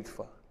paid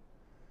for.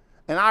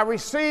 And I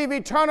receive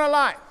eternal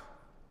life.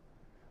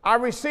 I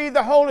receive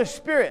the Holy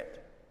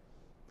Spirit.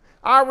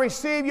 I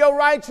receive your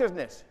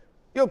righteousness,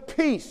 your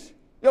peace,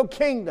 your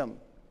kingdom.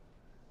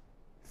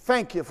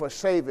 Thank you for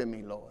saving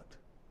me, Lord.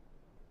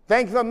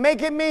 Thank you for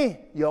making me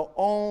your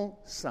own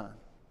son.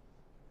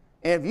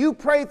 And if you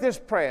prayed this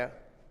prayer,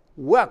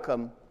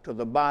 welcome to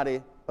the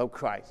body of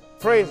Christ.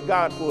 Praise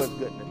God for his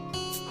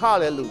goodness.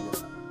 Hallelujah.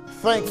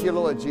 Thank you,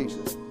 Lord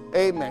Jesus.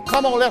 Amen.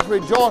 Come on, let's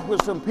rejoice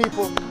with some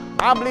people.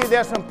 I believe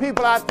there's some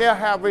people out there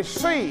have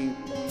received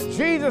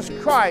Jesus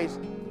Christ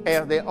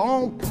as their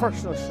own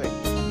personal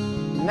Savior.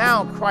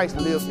 Now Christ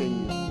lives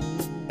in you,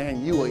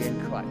 and you are in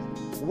Christ.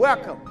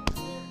 Welcome.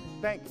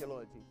 Thank you,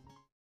 Lord Jesus.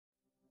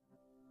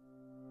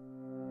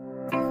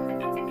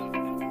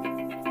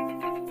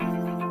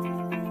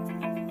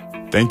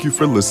 Thank you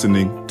for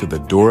listening to the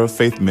Door of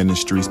Faith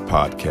Ministries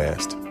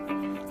podcast.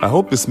 I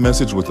hope this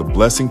message was a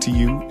blessing to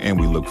you, and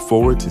we look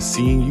forward to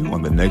seeing you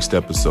on the next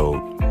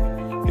episode.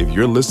 If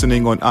you're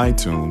listening on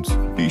iTunes,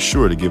 be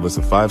sure to give us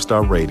a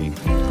 5-star rating.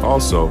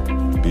 Also,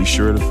 be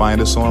sure to find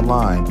us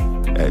online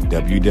at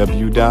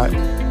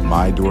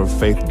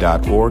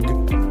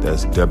www.mydoorfaith.org.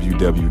 That's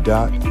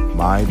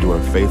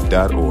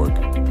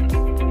www.mydoorfaith.org.